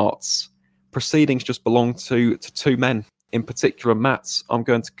starts, proceedings just belong to 2 men. In particular, Matt, I'm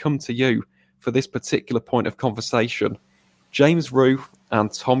going to come to you for this particular point of conversation. James Rew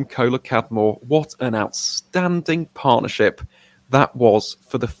and Tom Kohler-Cadmore, what an outstanding partnership that was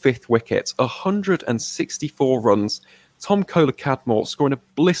for the 5th wicket. 164 runs. Tom Kohler-Cadmore scoring a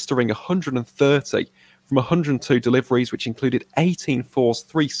blistering 130 from 102 deliveries, which included 18 fours,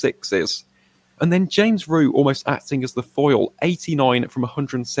 3 sixes. And then James Rew almost acting as the foil, 89 from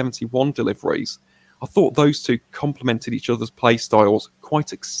 171 deliveries. I thought those two complemented each other's play styles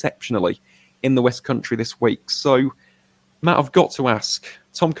quite exceptionally in the West Country this week. So, Matt, I've got to ask,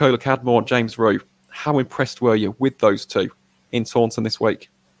 Tom Kohler-Cadmore and James Rew, how impressed were you with those two in Taunton this week?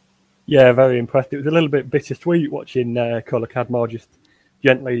 Yeah, very impressed. It was a little bit bittersweet watching Kohler-Cadmore just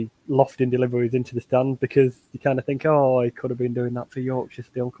gently lofting deliveries into the stand, because you kind of think, he could have been doing that for Yorkshire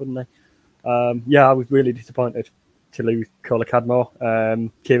still, couldn't he? I was really disappointed to lose Kohler-Cadmore.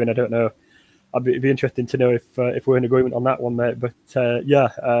 Kieran, I don't know. It'd be interesting to know if we're in agreement on that one, mate. But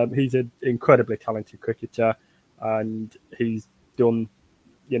he's an incredibly talented cricketer, and he's done,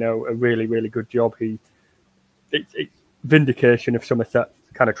 a really, really good job. It's vindication of Somerset's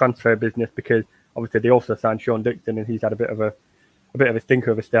kind of transfer business, because obviously they also signed Sean Dixon, and he's had a bit of a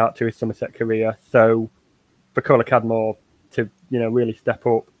stinker of a start to his Somerset career. So for Kohler-Cadmore to really step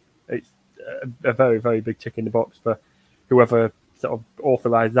up, it's a very, very big tick in the box for whoever sort of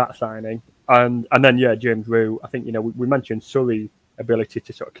authorised that signing. And then James Rew, I think we mentioned Surrey's ability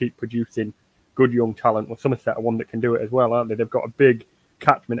to sort of keep producing good young talent. Well, Somerset are one that can do it as well, aren't they? They've got a big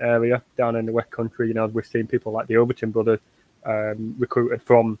catchment area down in the West Country. We've seen people like the Overton brothers recruited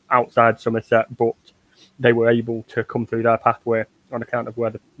from outside Somerset, but they were able to come through their pathway on account of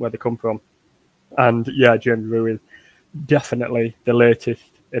where they come from. And James Rew is definitely the latest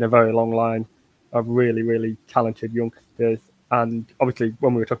in a very long line of really, really talented youngsters. And obviously,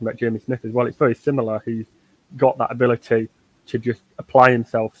 when we were talking about Jamie Smith as well, it's very similar. He's got that ability to just apply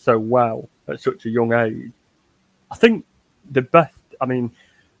himself so well at such a young age. I think the best, I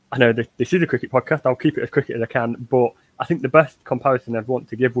know this is a cricket podcast, I'll keep it as cricket as I can, but I think the best comparison I'd want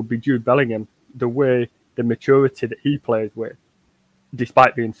to give would be Jude Bellingham. The way, the maturity that he plays with,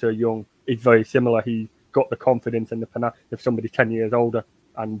 despite being so young, is very similar. He's got the confidence and the panache of somebody 10 years older,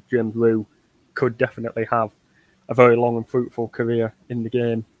 and James Rew could definitely have a very long and fruitful career in the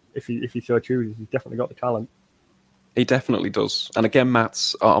game if he so chooses. He's definitely got the talent. He definitely does. And again,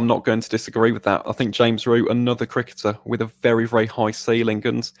 Matt, I'm not going to disagree with that. I think James Rew, another cricketer with a very, very high ceiling.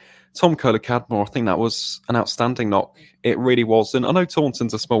 And Tom Kohler-Cadmore, I think that was an outstanding knock. It really was. And I know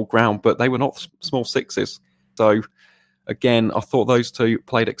Taunton's a small ground, but they were not small sixes. So, again, I thought those two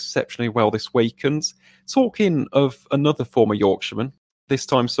played exceptionally well this week. And talking of another former Yorkshireman, this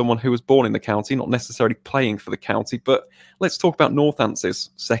time someone who was born in the county, not necessarily playing for the county, but let's talk about Northance's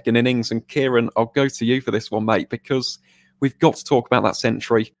second innings. And Kieran, I'll go to you for this one, mate, because we've got to talk about that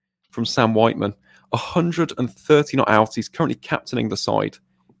century from Sam Whiteman. 130 not out. He's currently captaining the side,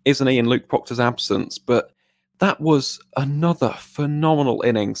 isn't he, in Luke Proctor's absence? But that was another phenomenal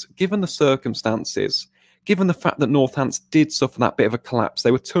innings, given the circumstances, given the fact that Northants did suffer that bit of a collapse.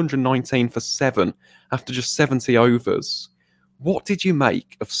 They were 219 for 7 after just 70 overs. What did you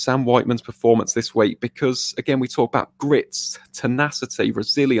make of Sam Whiteman's performance this week? Because, again, we talk about grit, tenacity,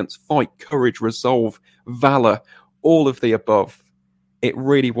 resilience, fight, courage, resolve, valour, all of the above. It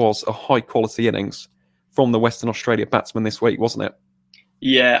really was a high-quality innings from the Western Australia batsman this week, wasn't it?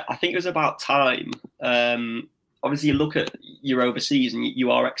 Yeah, I think it was about time. obviously you look at your overseas and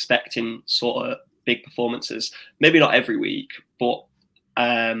you are expecting sort of big performances. Maybe not every week, but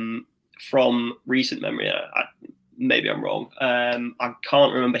from recent memory, maybe I'm wrong. I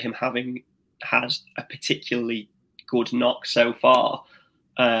can't remember him having had a particularly good knock so far.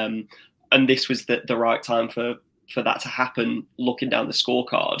 And this was the right time for that to happen. Looking down the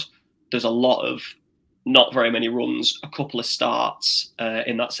scorecard, there's a lot of not very many runs, a couple of starts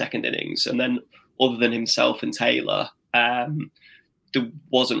in that second innings. And then other than himself and Taylor, there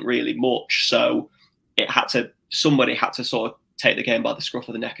wasn't really much. So somebody had to sort of take the game by the scruff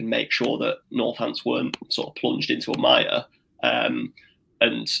of the neck and make sure that Northants weren't sort of plunged into a mire.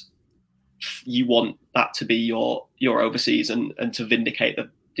 And you want that to be your overseas and to vindicate the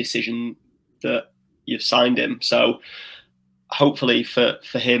decision that you've signed him. So hopefully for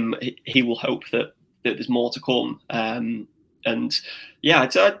him, he will hope that there's more to come. And yeah,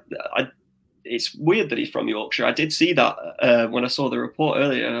 it's weird that he's from Yorkshire. I did see that when I saw the report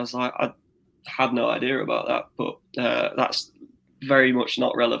earlier, and I was like, I had no idea about that, but that's very much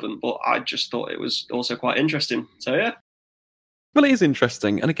not relevant. But I just thought it was also quite interesting. So yeah. Well, it is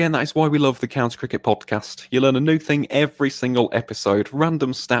interesting. And again, that is why we love the County Cricket Podcast. You learn a new thing every single episode.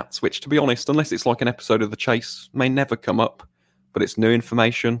 Random stats, which, to be honest, unless it's like an episode of The Chase, may never come up. But it's new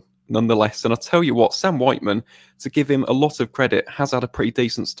information nonetheless. And I'll tell you what, Sam Whiteman, to give him a lot of credit, has had a pretty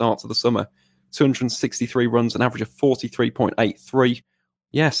decent start to the summer. 263 runs, an average of 43.83.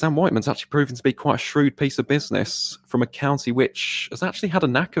 Yeah, Sam Whiteman's actually proven to be quite a shrewd piece of business from a county which has actually had a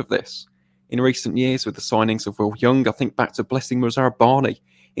knack of this in recent years with the signings of Will Young. I think back to Blessing Muzarabani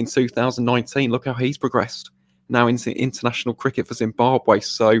in 2019. Look how he's progressed now into international cricket for Zimbabwe.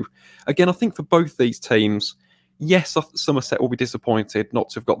 So, again, I think for both these teams, yes, Somerset will be disappointed not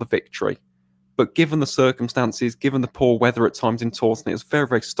to have got the victory. But given the circumstances, given the poor weather at times in Taunton, it was very,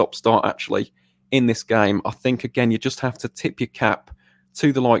 very stop-start actually in this game. I think, again, you just have to tip your cap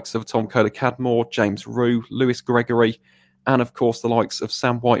to the likes of Tom Kohler-Cadmore, James Rue, Lewis Gregory, and of course the likes of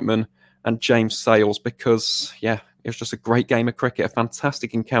Sam Whiteman and James Sales, because, yeah, it was just a great game of cricket, a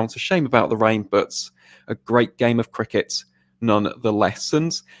fantastic encounter. Shame about the rain, but a great game of cricket nonetheless.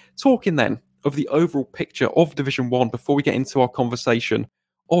 And talking then of the overall picture of Division 1, before we get into our conversation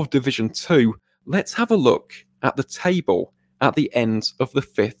of Division 2, let's have a look at the table at the end of the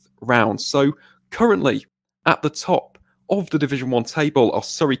 5th round. So currently at the top of the Division 1 table are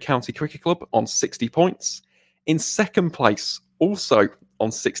Surrey County Cricket Club on 60 points. In second place, also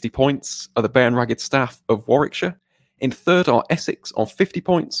on 60 points, are the Bear and Ragged Staff of Warwickshire. In third are Essex on 50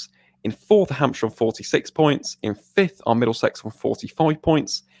 points. In fourth, Hampshire on 46 points. In fifth are Middlesex on 45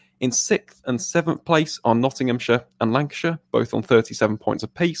 points. In sixth and seventh place are Nottinghamshire and Lancashire, both on 37 points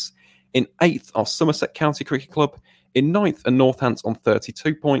apiece. In eighth are Somerset County Cricket Club. In ninth are Northants on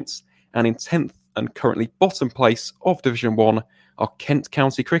 32 points. And in 10th and currently bottom place of Division 1 are Kent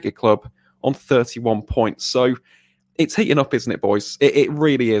County Cricket Club on 31 points. So it's heating up, isn't it, boys? It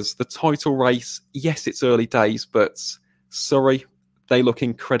really is. The title race, yes, it's early days, but Surrey, they look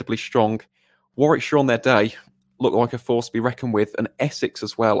incredibly strong. Warwickshire on their day look like a force to be reckoned with, and Essex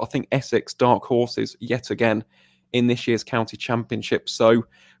as well. I think Essex, dark horses yet again in this year's county championship. So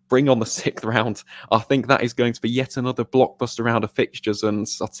bring on the 6th round. I think that is going to be yet another blockbuster round of fixtures. And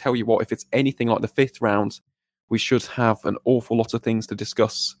I'll tell you what, if it's anything like the 5th round, we should have an awful lot of things to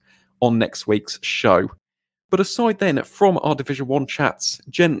discuss on next week's show. But aside then from our Division 1 chats,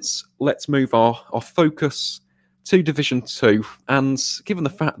 gents, let's move our focus to Division 2. And given the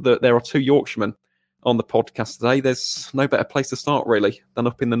fact that there are 2 Yorkshiremen on the podcast today, there's no better place to start really than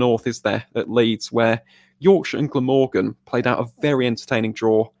up in the north, is there, at Leeds, where Yorkshire and Glamorgan played out a very entertaining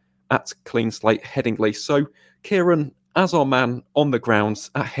draw at Clean Slate Headingley. So, Kieran, as our man on the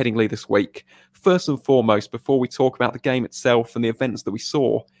grounds at Headingley this week, first and foremost, before we talk about the game itself and the events that we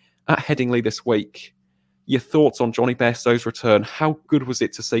saw at Headingley this week, your thoughts on Jonny Bairstow's return. How good was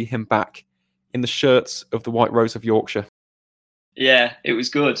it to see him back in the shirts of the White Rose of Yorkshire? Yeah, it was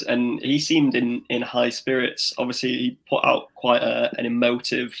good. And he seemed in high spirits. Obviously, he put out quite an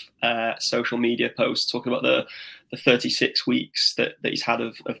emotive social media post talking about the 36 weeks that he's had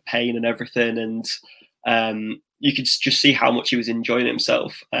of pain and everything. And you could just see how much he was enjoying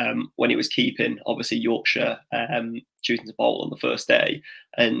himself when he was keeping, obviously, Yorkshire, choosing to bowl on the first day.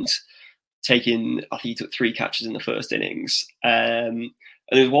 And taking, I think he took 3 catches in the first innings. And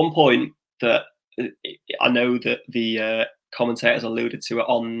there was one point that I know that the commentators alluded to it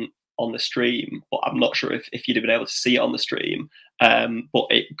on the stream, but I'm not sure if you'd have been able to see it on the stream. But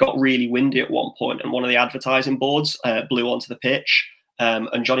it got really windy at one point, and one of the advertising boards blew onto the pitch,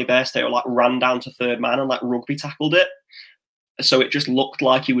 and Jonny Bairstow ran down to third man and rugby tackled it. So it just looked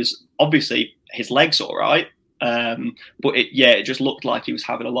like he was, obviously his leg's all right, But it just looked like he was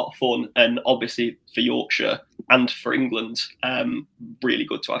having a lot of fun, and obviously for Yorkshire and for England, really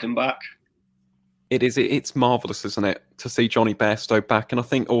good to have him back. It is. It's marvellous, isn't it, to see Johnny Bairstow back? And I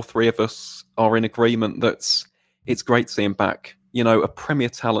think all three of us are in agreement that it's great to see him back. You know, a premier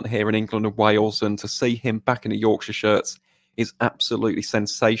talent here in England and Wales, and to see him back in the Yorkshire shirts is absolutely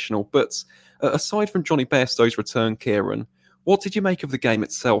sensational. But aside from Johnny Bairstow's return, Kieran, what did you make of the game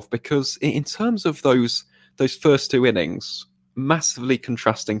itself? Because in terms of those first two innings, massively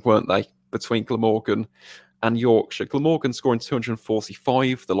contrasting, weren't they, between Glamorgan and Yorkshire? Glamorgan scoring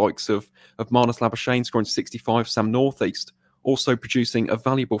 245, the likes of Marnus Labuschagne scoring 65, Sam Northeast also producing a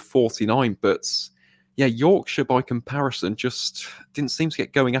valuable 49. But yeah, Yorkshire by comparison just didn't seem to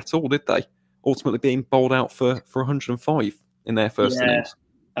get going at all, did they? Ultimately being bowled out for 105 in their first innings.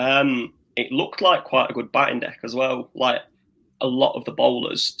 It looked like quite a good batting deck as well. Like, a lot of the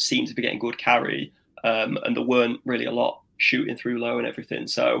bowlers seemed to be getting good carry, and there weren't really a lot shooting through low and everything.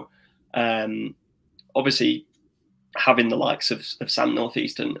 So obviously having the likes of Sam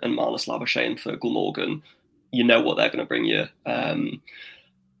Northeast and Marnus Labuschagne for Glamorgan, you know what they're going to bring you.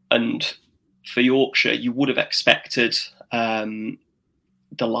 And for Yorkshire, you would have expected the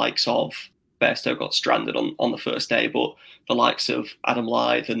likes of Bairstow got stranded on the first day, but the likes of Adam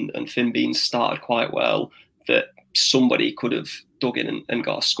Lyth and Finn Beans started quite well, that somebody could have dug in and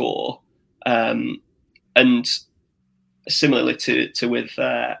got a score. And similarly to with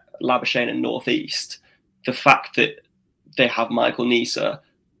Labuschagne and Northeast, the fact that they have Michael Neser,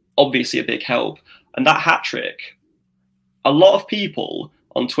 obviously a big help. And that hat-trick, a lot of people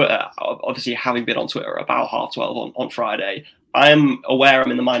on Twitter, obviously having been on Twitter about 12:30 on Friday, I am aware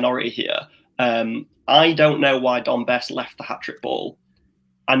I'm in the minority here. I don't know why Dom Bess left the hat-trick ball.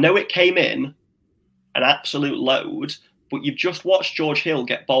 I know it came in an absolute load, but you've just watched George Hill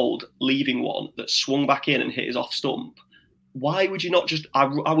get bowled, leaving one that swung back in and hit his off stump. Why would you not just... I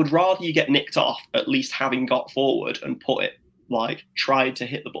would rather you get nicked off, at least having got forward and put it, like, tried to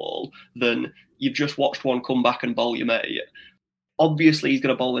hit the ball, than you've just watched one come back and bowl your mate. Obviously, he's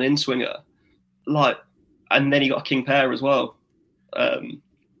going to bowl an in-swinger. Like, and then he got a king pair as well.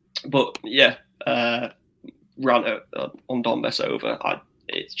 But yeah, rant on Dom Bess over.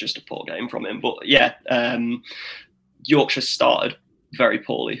 It's just a poor game from him. But yeah, Yorkshire started very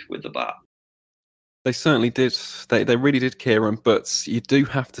poorly with the bat. They certainly did. They really did, Kieran. But you do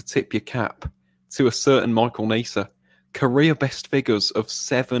have to tip your cap to a certain Michael Neser. Career best figures of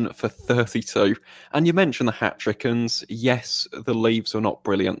 7 for 32. And you mentioned the hat-trick, and yes, the leaves were not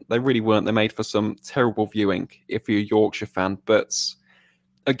brilliant. They really weren't. They made for some terrible viewing if you're a Yorkshire fan. But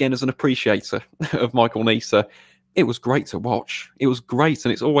again, as an appreciator of Michael Neser, it was great to watch. It was great,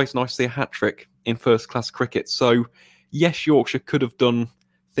 and it's always nice to see a hat-trick in first-class cricket. So yes, Yorkshire could have done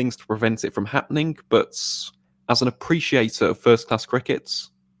things to prevent it from happening, but as an appreciator of first-class cricket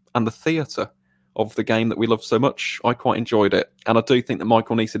and the theatre of the game that we love so much, I quite enjoyed it. And I do think that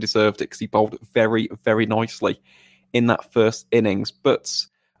Michael Neser deserved it because he bowled very, very nicely in that first innings. But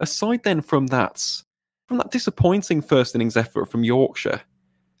aside then from that disappointing first innings effort from Yorkshire,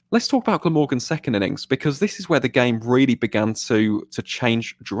 let's talk about Glamorgan's second innings, because this is where the game really began to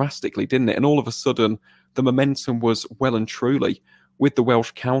change drastically, didn't it? And all of a sudden, the momentum was well and truly with the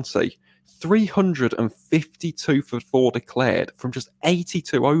Welsh county. 352 for 4 declared from just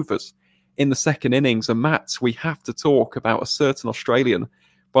 82 overs in the second innings. And Matt, we have to talk about a certain Australian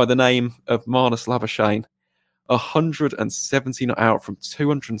by the name of Marnus Labuschagne. 170 not out from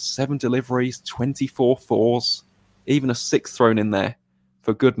 207 deliveries, 24 fours, even a 6 thrown in there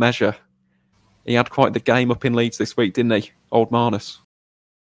for good measure. He had quite the game up in Leeds this week, didn't he, old Marnus?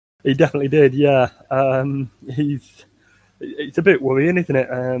 He definitely did, yeah. It's a bit worrying, isn't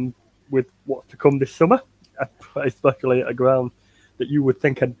it, with what's to come this summer, especially at a ground that you would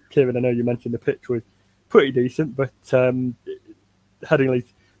think, and Kieran, I know you mentioned the pitch was pretty decent, but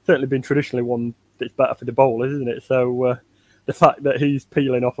Headingley's certainly been traditionally one that's better for the bowlers, isn't it? So the fact that he's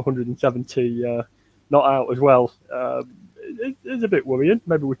peeling off 170 not out as well is a bit worrying.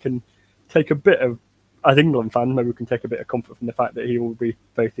 Maybe we can take a bit of, as England fans, maybe we can take a bit of comfort from the fact that he will be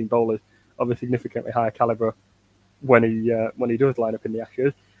facing bowlers of a significantly higher calibre when he does line up in the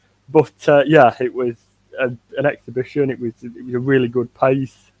Ashes. But yeah, it was an exhibition. It was a really good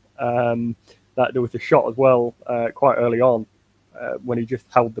pace. That there was a shot as well quite early on when he just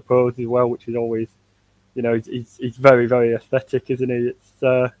held the pose as well, which is always, he's very, very aesthetic, isn't he?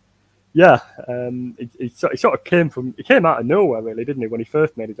 It's he sort of came out of nowhere, really, didn't he, when he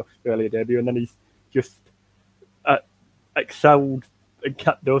first made his Australia debut, and then he's just excelled and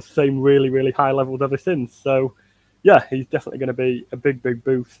kept those same really, really high levels ever since. So yeah, he's definitely going to be a big, big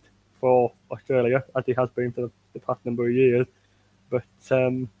boost for Australia, as he has been for the past number of years. But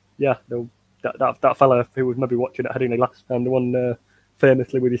that fella who was maybe watching at Headingley last time, the one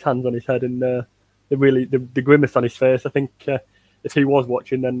famously with his hands on his head and the grimace on his face, I think if he was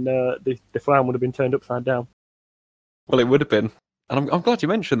watching, then the frown would have been turned upside down. Well, it would have been. And I'm glad you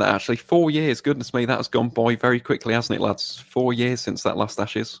mentioned that, actually. 4 years, goodness me, that has gone by very quickly, hasn't it, lads? 4 years since that last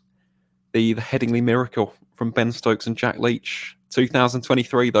Ashes. The Headingley miracle from Ben Stokes and Jack Leach.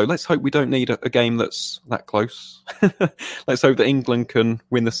 2023, though. Let's hope we don't need a game that's that close. Let's hope that England can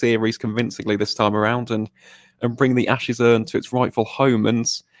win the series convincingly this time around and bring the Ashes urn to its rightful home. And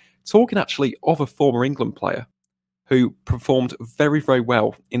talking actually of a former England player who performed very, very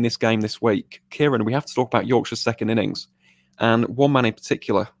well in this game this week, Kieran, we have to talk about Yorkshire's second innings. And one man in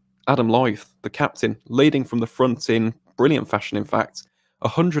particular, Adam Lyth, the captain, leading from the front in brilliant fashion, in fact.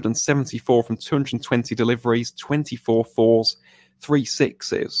 174 from 220 deliveries, 24 fours, 3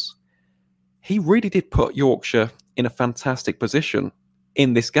 sixes. He really did put Yorkshire in a fantastic position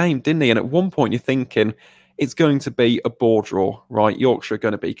in this game, didn't he? And at one point you're thinking it's going to be a bore draw, right? Yorkshire are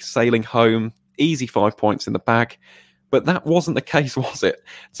going to be sailing home, easy 5 points in the bag. But that wasn't the case, was it?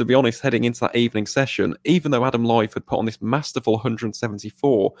 To be honest, heading into that evening session, even though Adam Lyth had put on this masterful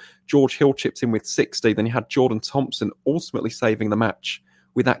 174, George Hill chipped in with 60, then you had Jordan Thompson ultimately saving the match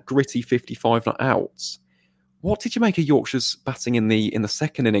with that gritty 55 not outs. What did you make of Yorkshire's batting in the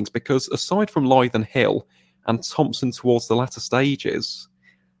second innings? Because aside from Lyth and Hill and Thompson towards the latter stages,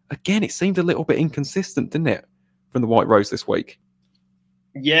 again, it seemed a little bit inconsistent, didn't it, from the White Rose this week?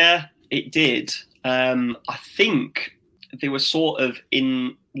 Yeah, it did. I think they were sort of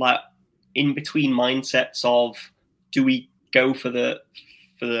in between mindsets of, do we go for the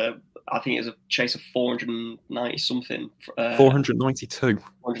I think it was a chase of 490 something. 492.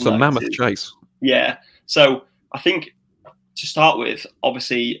 It's a mammoth chase. Yeah. So I think to start with,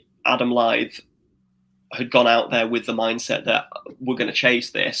 obviously Adam Lyth had gone out there with the mindset that we're going to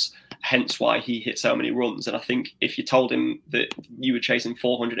chase this, hence why he hit so many runs. And I think if you told him that you were chasing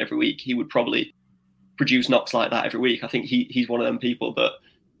 400 every week, he would probably produce knocks like that every week. I think he's one of them people that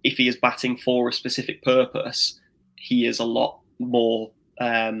if he is batting for a specific purpose, he is a lot more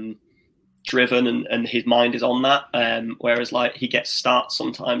driven and his mind is on that. Whereas like he gets starts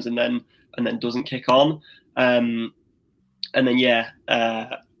sometimes and then doesn't kick on. I'm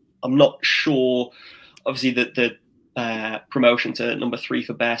not sure. Obviously, the promotion to number 3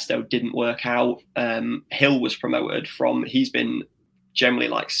 for Bairstow didn't work out. Hill was promoted he's been generally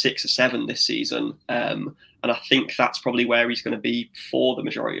like 6 or 7 this season. And I think that's probably where he's going to be for the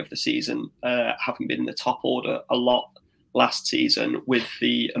majority of the season, having been in the top order a lot last season, with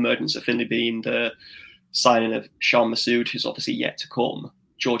the emergence of Finlay Bean, the signing of Shan Masood, who's obviously yet to come.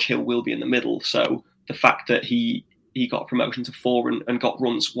 George Hill will be in the middle. So the fact that he got a promotion to 4 and got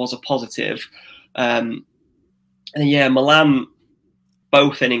runs was a positive. Milan,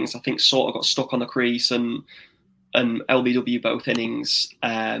 both innings, I think, sort of got stuck on the crease, and LBW both innings.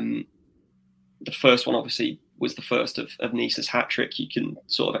 The first one obviously was the first of Neese's hat-trick. You can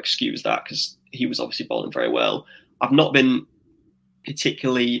sort of excuse that because he was obviously bowling very well. I've not been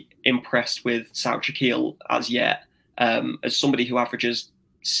particularly impressed with South Shakil as yet. As somebody who averages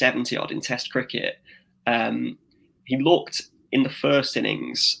 70 odd in Test cricket, he looked in the first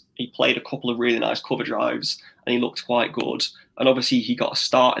innings, he played a couple of really nice cover drives and he looked quite good. And obviously he got a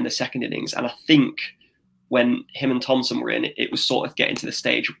start in the second innings. And I think when him and Thompson were in, it was sort of getting to the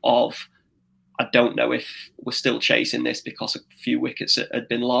stage of, I don't know if we're still chasing this because a few wickets had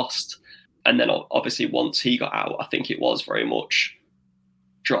been lost. And then obviously once he got out, I think it was very much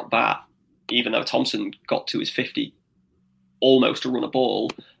drop bat, even though Thompson got to his 50 almost to run a ball.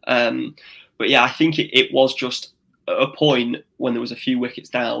 But yeah, I think it was just a point when there was a few wickets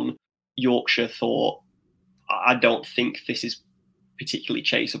down, Yorkshire thought, I don't think this is particularly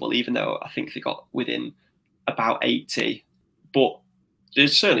chaseable, even though I think they got within about 80. But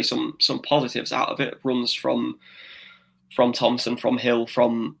there's certainly some positives out of it. Runs from Thompson, from Hill,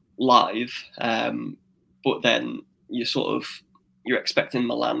 from Lyth. But then you're expecting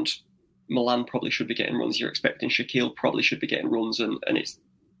Milan probably should be getting runs. You're expecting Shakil probably should be getting runs. And it's,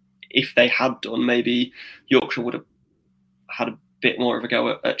 if they had done, maybe Yorkshire would have had a bit more of a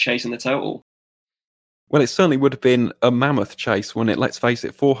go at chasing the total. Well, it certainly would have been a mammoth chase, wouldn't it? Let's face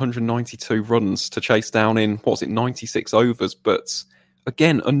it, 492 runs to chase down in, 96 overs. But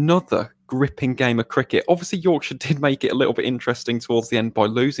again, another gripping game of cricket. Obviously, Yorkshire did make it a little bit interesting towards the end by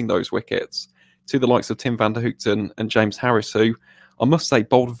losing those wickets to the likes of Tim van der Hoogten and James Harris, who I must say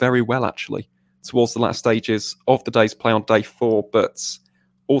bowled very well, actually, towards the last stages of the day's play on day 4. But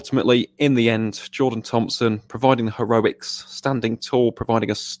Ultimately, in the end, Jordan Thompson providing the heroics, standing tall,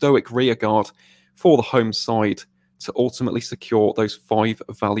 providing a stoic rearguard for the home side to ultimately secure those 5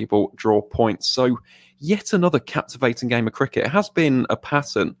 valuable draw points. So, yet another captivating game of cricket. It has been a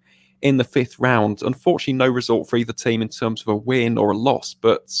pattern in the 5th round. Unfortunately, no result for either team in terms of a win or a loss,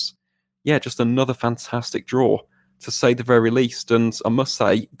 but yeah, just another fantastic draw, to say the very least. And I must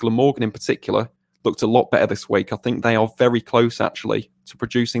say, Glamorgan in particular looked a lot better this week. I think they are very close, actually, to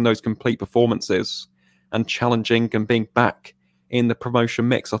producing those complete performances and challenging and being back in the promotion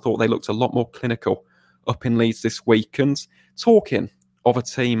mix. I thought they looked a lot more clinical up in Leeds this week. And talking of a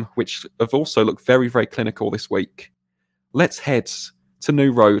team which have also looked very, very clinical this week, let's head to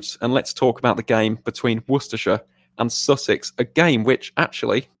New Road and let's talk about the game between Worcestershire and Sussex, a game which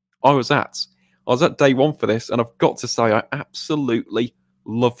actually I was at day one for this, and I've got to say I absolutely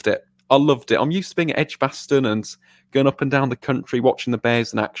loved it. I loved it. I'm used to being at Edgbaston and going up and down the country watching the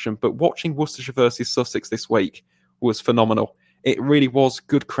Bears in action, but watching Worcestershire versus Sussex this week was phenomenal. It really was.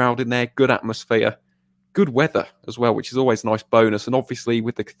 Good crowd in there, good atmosphere, good weather as well, which is always a nice bonus. And obviously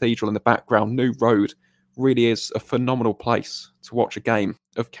with the cathedral in the background, New Road really is a phenomenal place to watch a game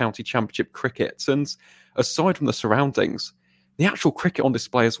of county championship cricket. And aside from the surroundings, the actual cricket on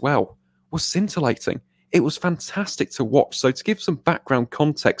display as well was scintillating. It was fantastic to watch. So to give some background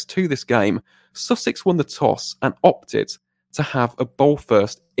context to this game, Sussex won the toss and opted to have a bowl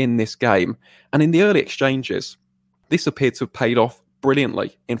first in this game. And in the early exchanges, this appeared to have paid off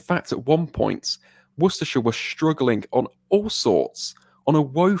brilliantly. In fact, at one point, Worcestershire were struggling on all sorts on a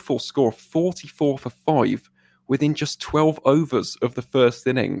woeful score of 44 for 5 within just 12 overs of the first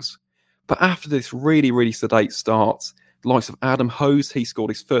innings. But after this really, really sedate start, the likes of Adam Hose, he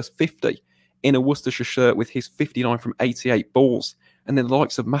scored his first 50 in a Worcestershire shirt with his 59 from 88 balls. And then the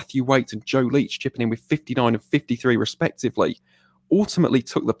likes of Matthew Waite and Joe Leach chipping in with 59 and 53 respectively, ultimately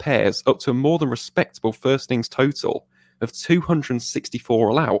took the pairs up to a more than respectable first innings total of 264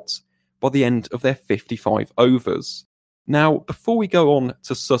 all out by the end of their 55 overs. Now, before we go on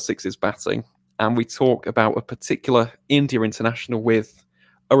to Sussex's batting, and we talk about a particular India international with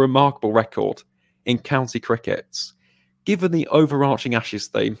a remarkable record in county cricket, given the overarching Ashes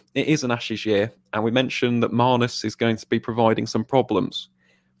theme, it is an Ashes year, and we mentioned that Marnus is going to be providing some problems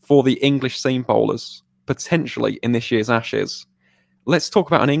for the English seam bowlers, potentially in this year's Ashes. Let's talk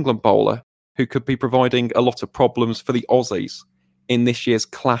about an England bowler who could be providing a lot of problems for the Aussies in this year's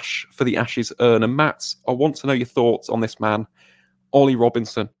clash for the Ashes urn. And Matt, I want to know your thoughts on this man, Ollie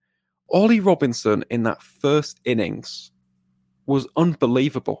Robinson. Ollie Robinson in that first innings was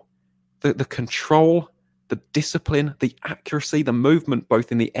unbelievable. The control, the discipline, the accuracy, the movement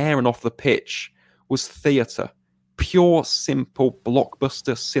both in the air and off the pitch was theatre. Pure, simple,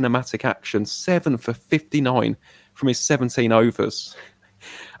 blockbuster cinematic action. 7 for 59 from his 17 overs.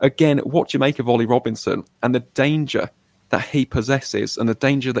 Again, what do you make of Ollie Robinson and the danger that he possesses and the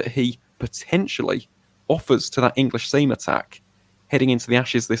danger that he potentially offers to that English seam attack heading into the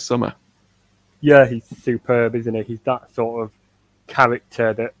Ashes this summer? Yeah, he's superb, isn't he? He's that sort of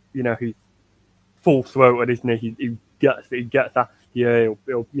character that, you know, he's full-throated, isn't he? He gets that. Yeah,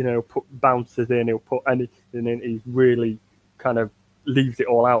 he'll put bouncers in, he'll put anything in. He really kind of leaves it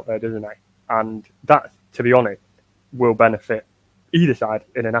all out there, doesn't he? And that, to be honest, will benefit either side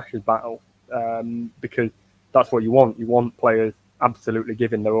in an Ashes battle, because that's what you want. You want players absolutely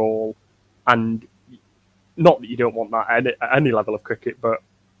giving their all, and not that you don't want that at any level of cricket, but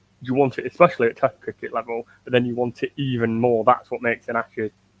you want it especially at Test cricket level, but then you want it even more. That's what makes an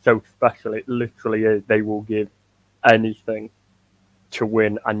Ashes so special. It literally is. They will give anything to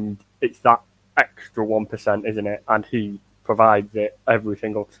win, and it's that extra 1%, isn't it? And he provides it every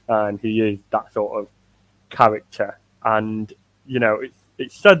single time. He is that sort of character. And, you know,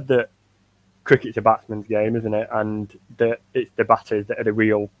 it's said that cricket's a batsman's game, isn't it? And that it's the batters that are the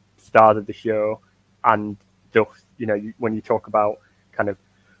real stars of the show. And just, you know, when you talk about kind of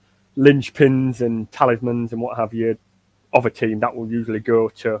linchpins and talismans and what have you of a team, that will usually go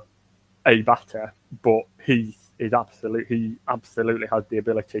to a batter. But he absolutely has the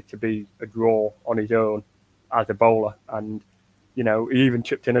ability to be a draw on his own as a bowler. And, you know, he even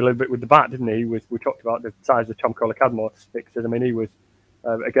chipped in a little bit with the bat, didn't he? We talked about the size of Tom Kohler-Cadmore sixes. I mean, he was,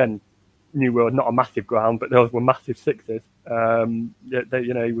 again, New World, not a massive ground, but those were massive sixes. He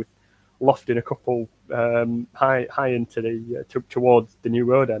was lofting a couple high into the towards the New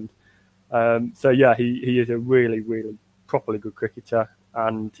Road end. So yeah, he is a really, really properly good cricketer,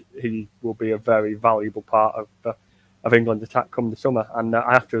 and he will be a very valuable part of England's attack come the summer. And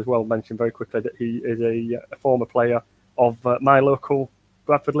I have to as well mention very quickly that he is a former player of my local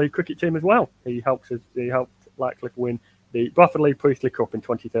Bradford League cricket team as well. He helped Lightcliffe win the Bradford Leigh Priestley Cup in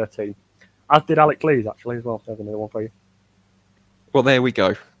 2013. As did Alex Lees, actually, as well. There's another one for you. Well, there we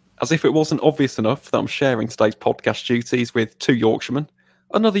go. As if it wasn't obvious enough that I'm sharing today's podcast duties with two Yorkshiremen,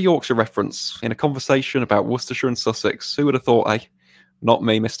 another Yorkshire reference in a conversation about Worcestershire and Sussex. Who would have thought, eh? Not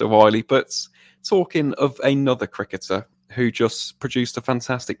me, Mr. Wiley, but talking of another cricketer who just produced a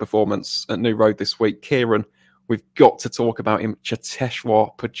fantastic performance at New Road this week. Kieran, we've got to talk about him,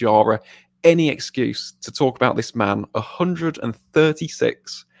 Cheteshwar Pujara. Any excuse to talk about this man,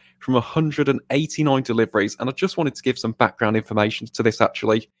 136 from 189 deliveries. And I just wanted to give some background information to this,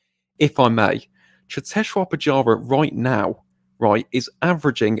 actually, if I may. Cheteshwar Pujara right now, is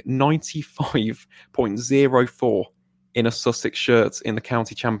averaging 95.04 in a Sussex shirt in the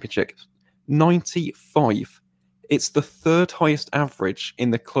county championship. 95. It's the third highest average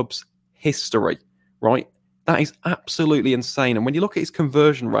in the club's history, right? That is absolutely insane. And when you look at his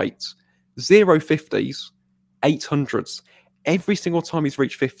conversion rates, 050s, 800s. Every single time he's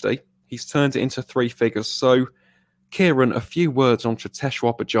reached 50, he's turned it into three figures. So, Kieran, a few words on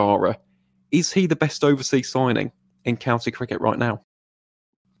Cheteshwar Pujara. Is he the best overseas signing in county cricket right now?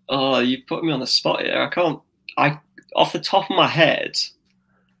 Oh, you put me on the spot here. Off the top of my head,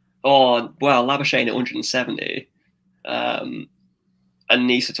 Labuschagne at 170. And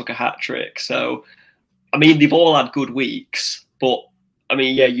Nisa took a hat-trick. So, I mean, they've all had good weeks, but I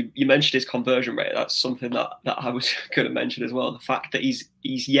mean, yeah, you mentioned his conversion rate. That's something that I was going to mention as well. The fact that he's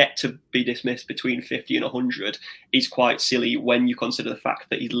yet to be dismissed between 50 and 100 is quite silly when you consider the fact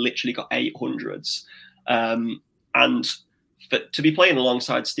that he's literally got 800s. And to be playing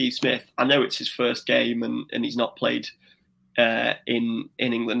alongside Steve Smith, I know it's his first game and he's not played in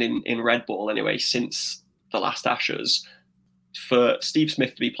England in red ball anyway since the last Ashes. For Steve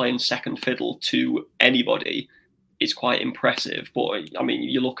Smith to be playing second fiddle to anybody is quite impressive. But I mean,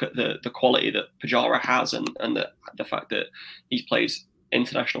 you look at the quality that Pujara has and the fact that he's played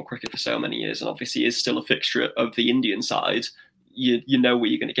international cricket for so many years and obviously is still a fixture of the Indian side, you know what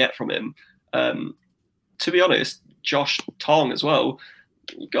you're going to get from him. To be honest, Josh Tong as well,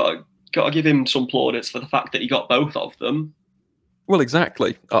 you got to give him some plaudits for the fact that he got both of them. Well,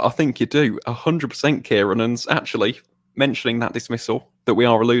 exactly. I think you do. 100%, Kieran. And actually, mentioning that dismissal that we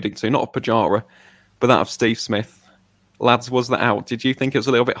are alluding to, not of Pujara, but that of Steve Smith. Lads, was that out? Did you think it was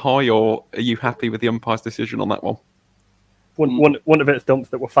a little bit high, or are you happy with the umpire's decision on that one? One of its dumps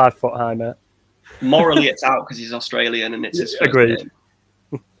that were 5 foot high, mate. Morally, it's out because he's Australian and it's his first Agreed. game.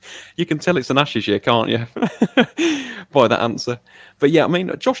 You can tell it's an Ashes year, can't you? By that answer. But yeah, I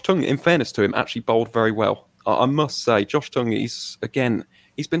mean, Josh Tongue, in fairness to him, actually bowled very well. I must say, Josh Tongue he's been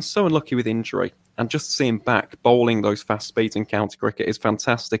so unlucky with injury, and just to see him back bowling those fast speeds in county cricket is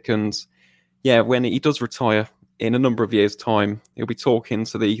fantastic. And yeah, when he does retire in a number of years' time, he'll be talking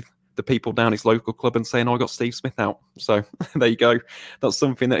to the people down his local club and saying, I got Steve Smith out. So there you go. That's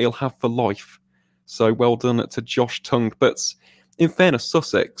something that he'll have for life. So well done to Josh Tongue. But in fairness,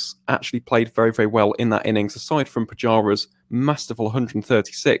 Sussex actually played very, very well in that innings, aside from Pujara's masterful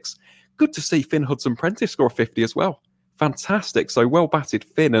 136. Good to see Finn Hudson-Prentice score a 50 as well. Fantastic. So well batted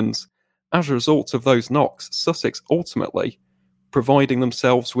Finn, and as a result of those knocks, Sussex ultimately providing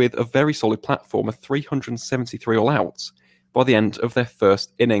themselves with a very solid platform of 373 all-outs by the end of their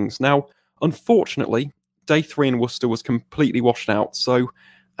first innings. Now, unfortunately, day 3 in Worcester was completely washed out. So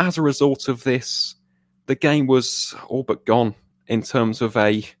as a result of this, the game was all but gone in terms of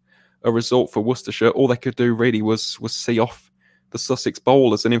a result for Worcestershire. All they could do really was see off the Sussex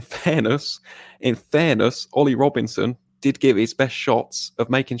bowlers. And in fairness, Ollie Robinson did give his best shots of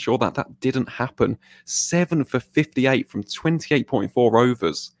making sure that didn't happen. 7 for 58 from 28.4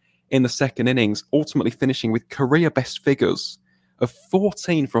 overs in the second innings, ultimately finishing with career best figures of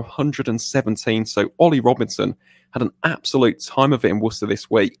 14 from 117. So Ollie Robinson had an absolute time of it in Worcester this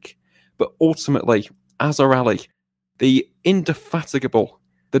week. But ultimately, Azhar Ali, the indefatigable,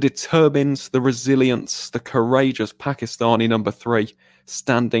 the determined, the resilient, the courageous Pakistani number 3,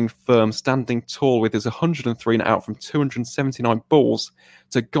 standing firm, standing tall with his 103 not out from 279 balls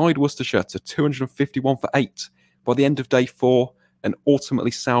to guide Worcestershire to 251 for 8 by the end of day 4 and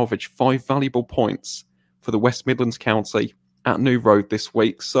ultimately salvage 5 valuable points for the West Midlands County at New Road this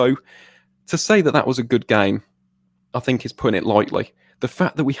week. So to say that was a good game, I think is putting it lightly. The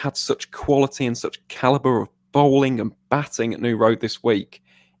fact that we had such quality and such calibre of bowling and batting at New Road this week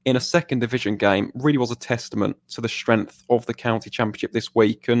in a second division game really was a testament to the strength of the county championship this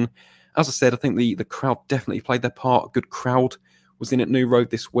week. And as I said, I think the crowd definitely played their part. A good crowd was in at New Road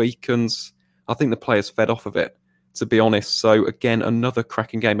this week, and I think the players fed off of it, to be honest. So again, another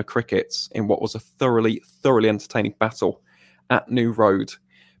cracking game of cricket in what was a thoroughly entertaining battle at New Road.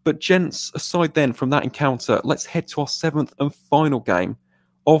 But gents, aside then from that encounter, let's head to our 7th and final game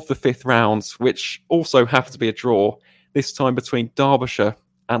of the 5th round, which also happened to be a draw, this time between Derbyshire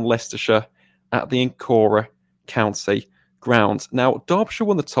and Leicestershire at the Incora County ground. Now, Derbyshire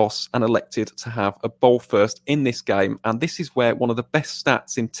won the toss and elected to have a bowl first in this game, and this is where one of the best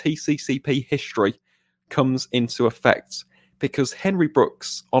stats in TCCP history comes into effect, because Henry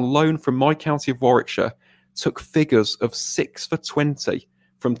Brooks, on loan from my county of Warwickshire, took figures of 6 for 20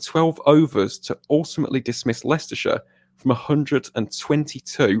 from 12 overs to ultimately dismiss Leicestershire from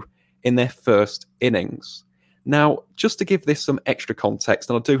 122 in their first innings. Now, just to give this some extra context,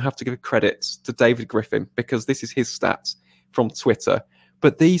 and I do have to give credit to David Griffin because this is his stats from Twitter,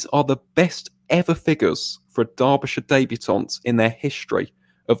 but these are the best ever figures for a Derbyshire debutant in their history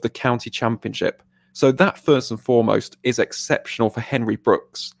of the county championship. So that, first and foremost, is exceptional for Henry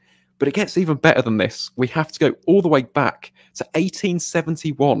Brooks. But it gets even better than this. We have to go all the way back to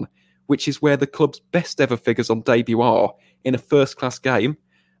 1871, which is where the club's best ever figures on debut are in a first-class game.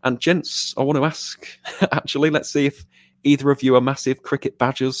 And gents, I want to ask, actually, let's see if either of you are massive cricket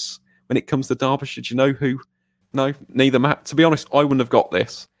badgers when it comes to Derbyshire. Do you know who? No, neither, Matt. To be honest, I wouldn't have got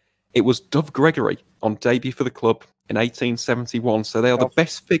this. It was Dove Gregory on debut for the club in 1871. So they are the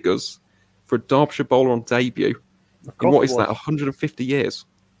best figures for a Derbyshire bowler on debut in what is that, 150 years.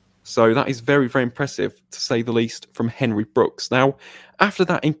 So that is very, very impressive, to say the least, from Henry Brooks. Now, after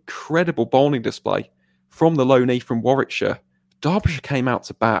that incredible bowling display from the loanee from Warwickshire, Derbyshire came out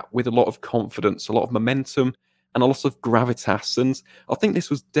to bat with a lot of confidence, a lot of momentum, and a lot of gravitas. And I think this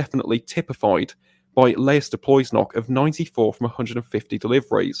was definitely typified by Leicester Ploy's knock of 94 from 150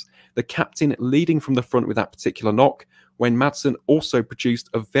 deliveries. The captain leading from the front with that particular knock, when Madsen also produced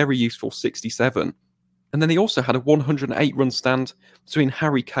a very useful 67. And then he also had a 108-run stand between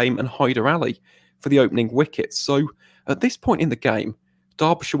Harry Kame and Hyder Ali for the opening wicket. So at this point in the game,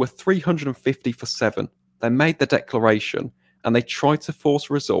 Derbyshire were 350 for 7. They made their declaration and they tried to force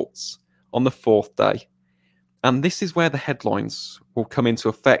results on the 4th day. And this is where the headlines will come into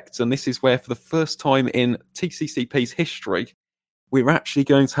effect. And this is where, for the first time in TCCP's history, we're actually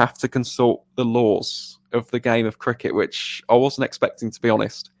going to have to consult the laws of the game of cricket, which I wasn't expecting, to be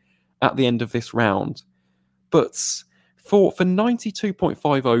honest, at the end of this round. But for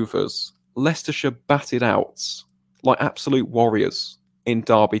 92.5 overs, Leicestershire batted out like absolute warriors in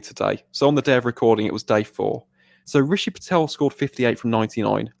Derby today. So on the day of recording, it was day 4. So Rishi Patel scored 58 from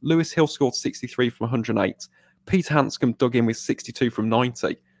 99. Lewis Hill scored 63 from 108. Peter Hanscom dug in with 62 from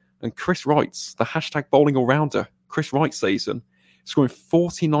 90. And Chris Wright, the hashtag bowling all-rounder, Chris Wright season, scoring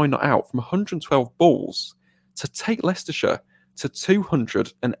 49 not out from 112 balls to take Leicestershire to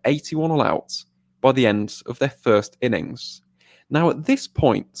 281 all out by the end of their first innings. Now, at this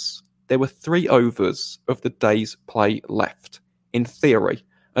point, there were 3 overs of the day's play left, in theory,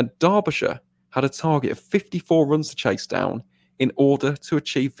 and Derbyshire had a target of 54 runs to chase down in order to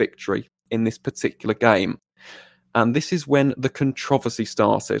achieve victory in this particular game. And this is when the controversy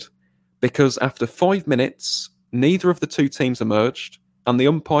started, because after 5 minutes, neither of the two teams emerged, and the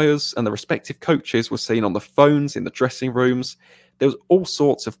umpires and the respective coaches were seen on the phones in the dressing rooms. There was all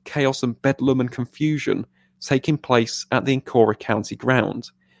sorts of chaos and bedlam and confusion taking place at the Incora County ground,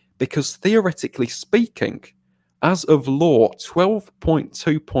 because theoretically speaking, as of law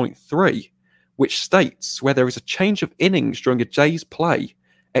 12.2.3, which states where there is a change of innings during a day's play,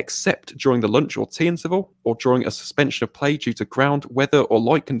 except during the lunch or tea interval, or during a suspension of play due to ground, weather or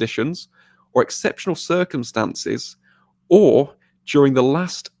light conditions, or exceptional circumstances, or during the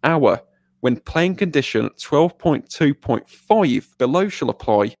last hour when playing condition 12.2.5 below shall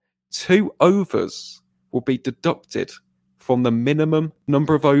apply, 2 overs will be deducted from the minimum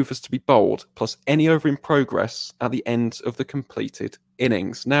number of overs to be bowled, plus any over in progress at the end of the completed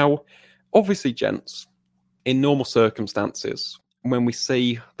innings. Now, obviously, gents, in normal circumstances, when we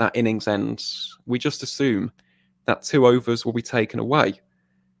see that innings ends, we just assume that 2 overs will be taken away.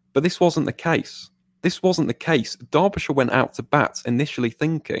 But this wasn't the case. This wasn't the case. Derbyshire went out to bat initially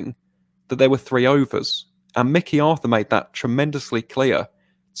thinking that there were 3 overs. And Mickey Arthur made that tremendously clear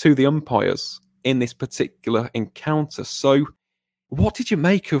to the umpires in this particular encounter. So what did you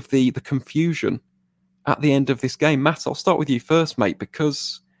make of the confusion at the end of this game? Matt, I'll start with you first, mate,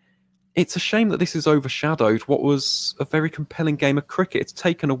 because it's a shame that this has overshadowed what was a very compelling game of cricket. It's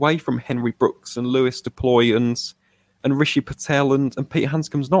taken away from Henry Brooks and Lewis Deploy and Rishi Patel and Peter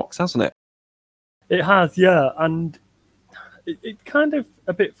Hanscom's knocks, hasn't it? It has, yeah. And it's kind of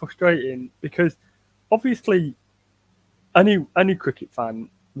a bit frustrating because obviously any cricket fan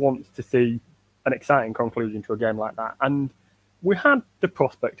wants to see an exciting conclusion to a game like that. And we had the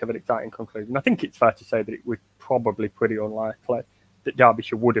prospect of an exciting conclusion. I think it's fair to say that it was probably pretty unlikely. that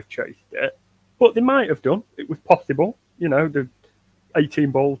Derbyshire would have chased it, but they might have done. It was possible, the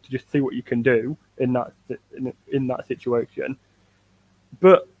 18 balls to just see what you can do in that situation.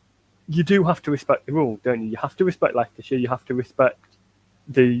 But you do have to respect the rules, don't you? You have to respect Leicestershire. You have to respect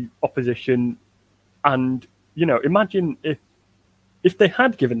the opposition. And, imagine if they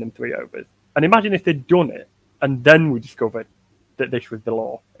had given them 3 overs, and imagine if they'd done it, and then we discovered that this was the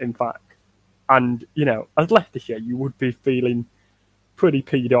law, in fact. And, as Leicestershire, you would be feeling pretty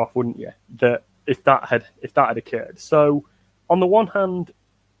peed off, wouldn't you? That if that had occurred. So, on the one hand,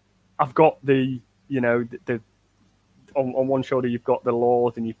 I've got the on one shoulder you've got the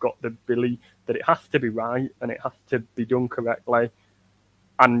laws and you've got the belief that it has to be right and it has to be done correctly,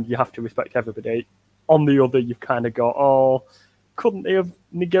 and you have to respect everybody. On the other, you've kind of got, couldn't they have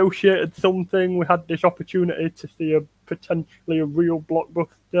negotiated something? We had this opportunity to see potentially a real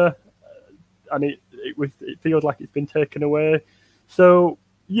blockbuster, and it feels like it's been taken away. So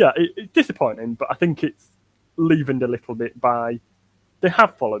yeah, it's disappointing, but I think it's leavened a little bit by they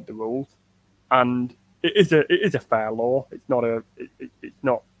have followed the rules, and it is a fair law. It's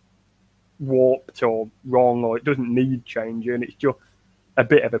not warped or wrong, or it doesn't need changing. It's just a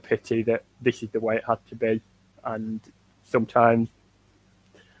bit of a pity that this is the way it had to be, and sometimes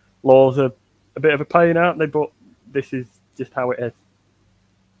laws are a bit of a pain, aren't they? But this is just how it is.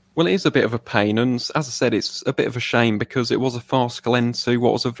 Well, it is a bit of a pain, and as I said, it's a bit of a shame because it was a farcical end to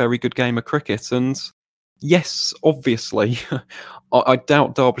what was a very good game of cricket. And yes, obviously, I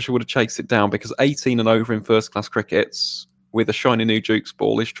doubt Derbyshire would have chased it down because 18 and over in first-class crickets with a shiny new Duke's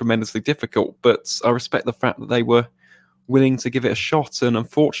ball is tremendously difficult. But I respect the fact that they were willing to give it a shot, and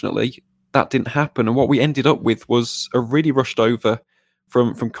unfortunately, that didn't happen. And what we ended up with was a really rushed over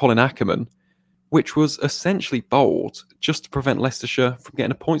from Colin Ackerman, which was essentially bowled just to prevent Leicestershire from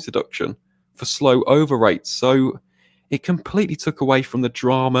getting a points deduction for slow over rates. So it completely took away from the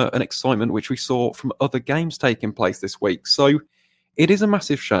drama and excitement which we saw from other games taking place this week. So it is a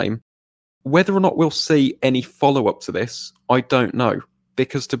massive shame. Whether or not we'll see any follow-up to this, I don't know.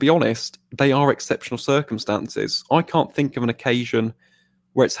 Because to be honest, they are exceptional circumstances. I can't think of an occasion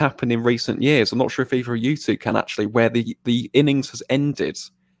where it's happened in recent years. I'm not sure if either of you two can actually, where the innings has ended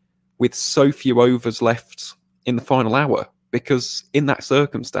with so few overs left in the final hour. Because in that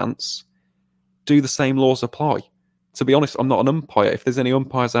circumstance, do the same laws apply? To be honest, I'm not an umpire. If there's any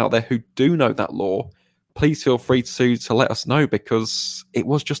umpires out there who do know that law, please feel free to let us know, because it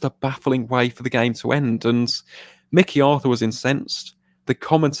was just a baffling way for the game to end. And Mickey Arthur was incensed. The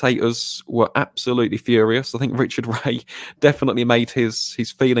commentators were absolutely furious. I think Richard Ray definitely made his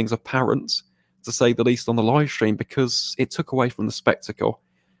feelings apparent, to say the least, on the live stream, because it took away from the spectacle.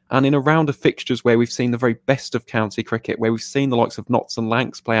 And in a round of fixtures where we've seen the very best of county cricket, where we've seen the likes of Notts and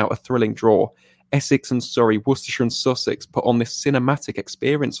Lancs play out a thrilling draw, Essex and Surrey, Worcestershire and Sussex put on this cinematic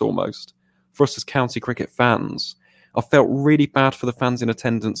experience almost for us as county cricket fans. I felt really bad for the fans in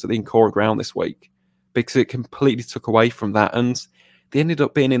attendance at the Incora ground this week, because it completely took away from that. And they ended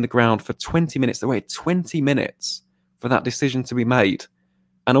up being in the ground for 20 minutes. They waited 20 minutes for that decision to be made.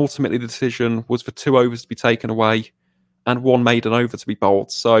 And ultimately the decision was for 2 overs to be taken away and 1 maiden over to be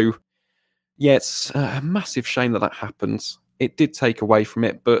bowled. So, yeah, it's a massive shame that happened. It did take away from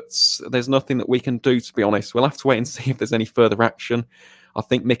it, but there's nothing that we can do, to be honest. We'll have to wait and see if there's any further action. I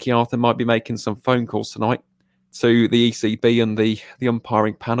think Mickey Arthur might be making some phone calls tonight to the ECB and the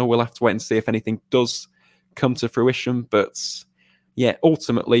umpiring panel. We'll have to wait and see if anything does come to fruition. But yeah,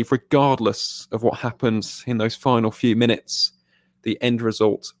 ultimately, regardless of what happens in those final few minutes, the end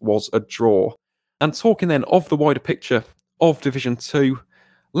result was a draw. And talking then of the wider picture of Division 2,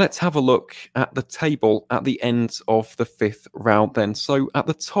 let's have a look at the table at the end of the 5th round then. So at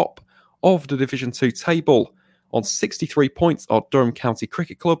the top of the Division 2 table, on 63 points, are Durham County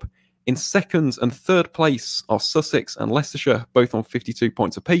Cricket Club. In second and third place are Sussex and Leicestershire, both on 52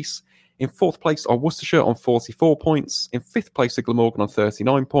 points apiece. In fourth place are Worcestershire on 44 points. In fifth place are Glamorgan on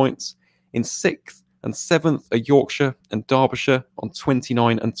 39 points. In sixth and seventh are Yorkshire and Derbyshire on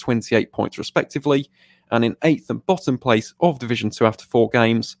 29 and 28 points respectively. And in eighth and bottom place of Division 2 after 4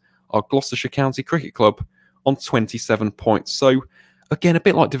 games are Gloucestershire County Cricket Club on 27 points. So, again, a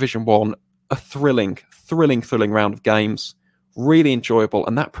bit like Division 1, a thrilling round of games. Really enjoyable,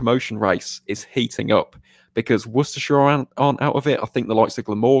 and that promotion race is heating up because Worcestershire aren't out of it. I think the likes of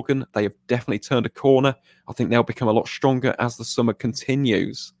Glamorgan, they have definitely turned a corner. I think they'll become a lot stronger as the summer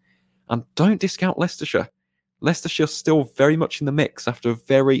continues. And don't discount Leicestershire. Leicestershire still very much in the mix after a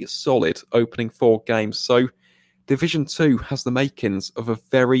very solid opening 4 games. So Division 2 has the makings of a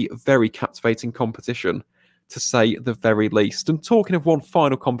very, very captivating competition, to say the very least. And talking of one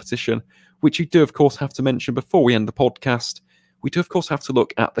final competition, which you do, of course, have to mention before we end the podcast, we do, of course, have to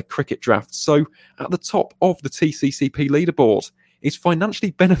look at the cricket draft. So at the top of the TCCP leaderboard is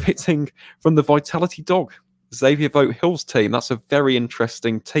financially benefiting from the Vitality Dog, Xavier Vote Hill's team. That's a very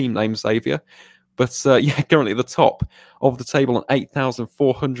interesting team name, Xavier. But currently at the top of the table on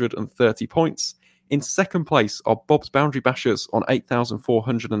 8,430 points. In second place are Bob's Boundary Bashers on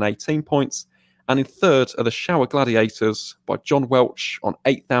 8,418 points. And in third are the Shower Gladiators by John Welch on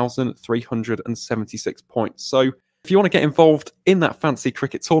 8,376 points. So if you want to get involved in that fancy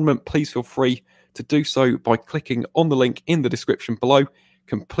cricket tournament, please feel free to do so by clicking on the link in the description below.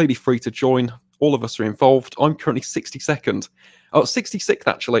 Completely free to join. All of us are involved. I'm currently 62nd. Oh, 66th,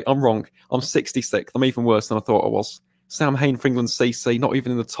 actually. I'm wrong. I'm 66th. I'm even worse than I thought I was. Sam Hain for England CC, not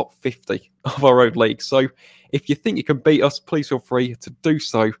even in the top 50 of our own league. So if you think you can beat us, please feel free to do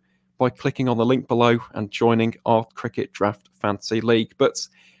so by clicking on the link below and joining our Cricket Draft Fantasy League. But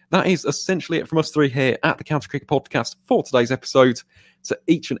that is essentially it from us three here at the County Cricket Podcast for today's episode. To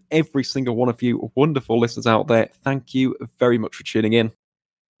each and every single one of you wonderful listeners out there, thank you very much for tuning in.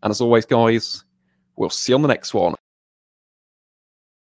 And as always, guys, we'll see you on the next one.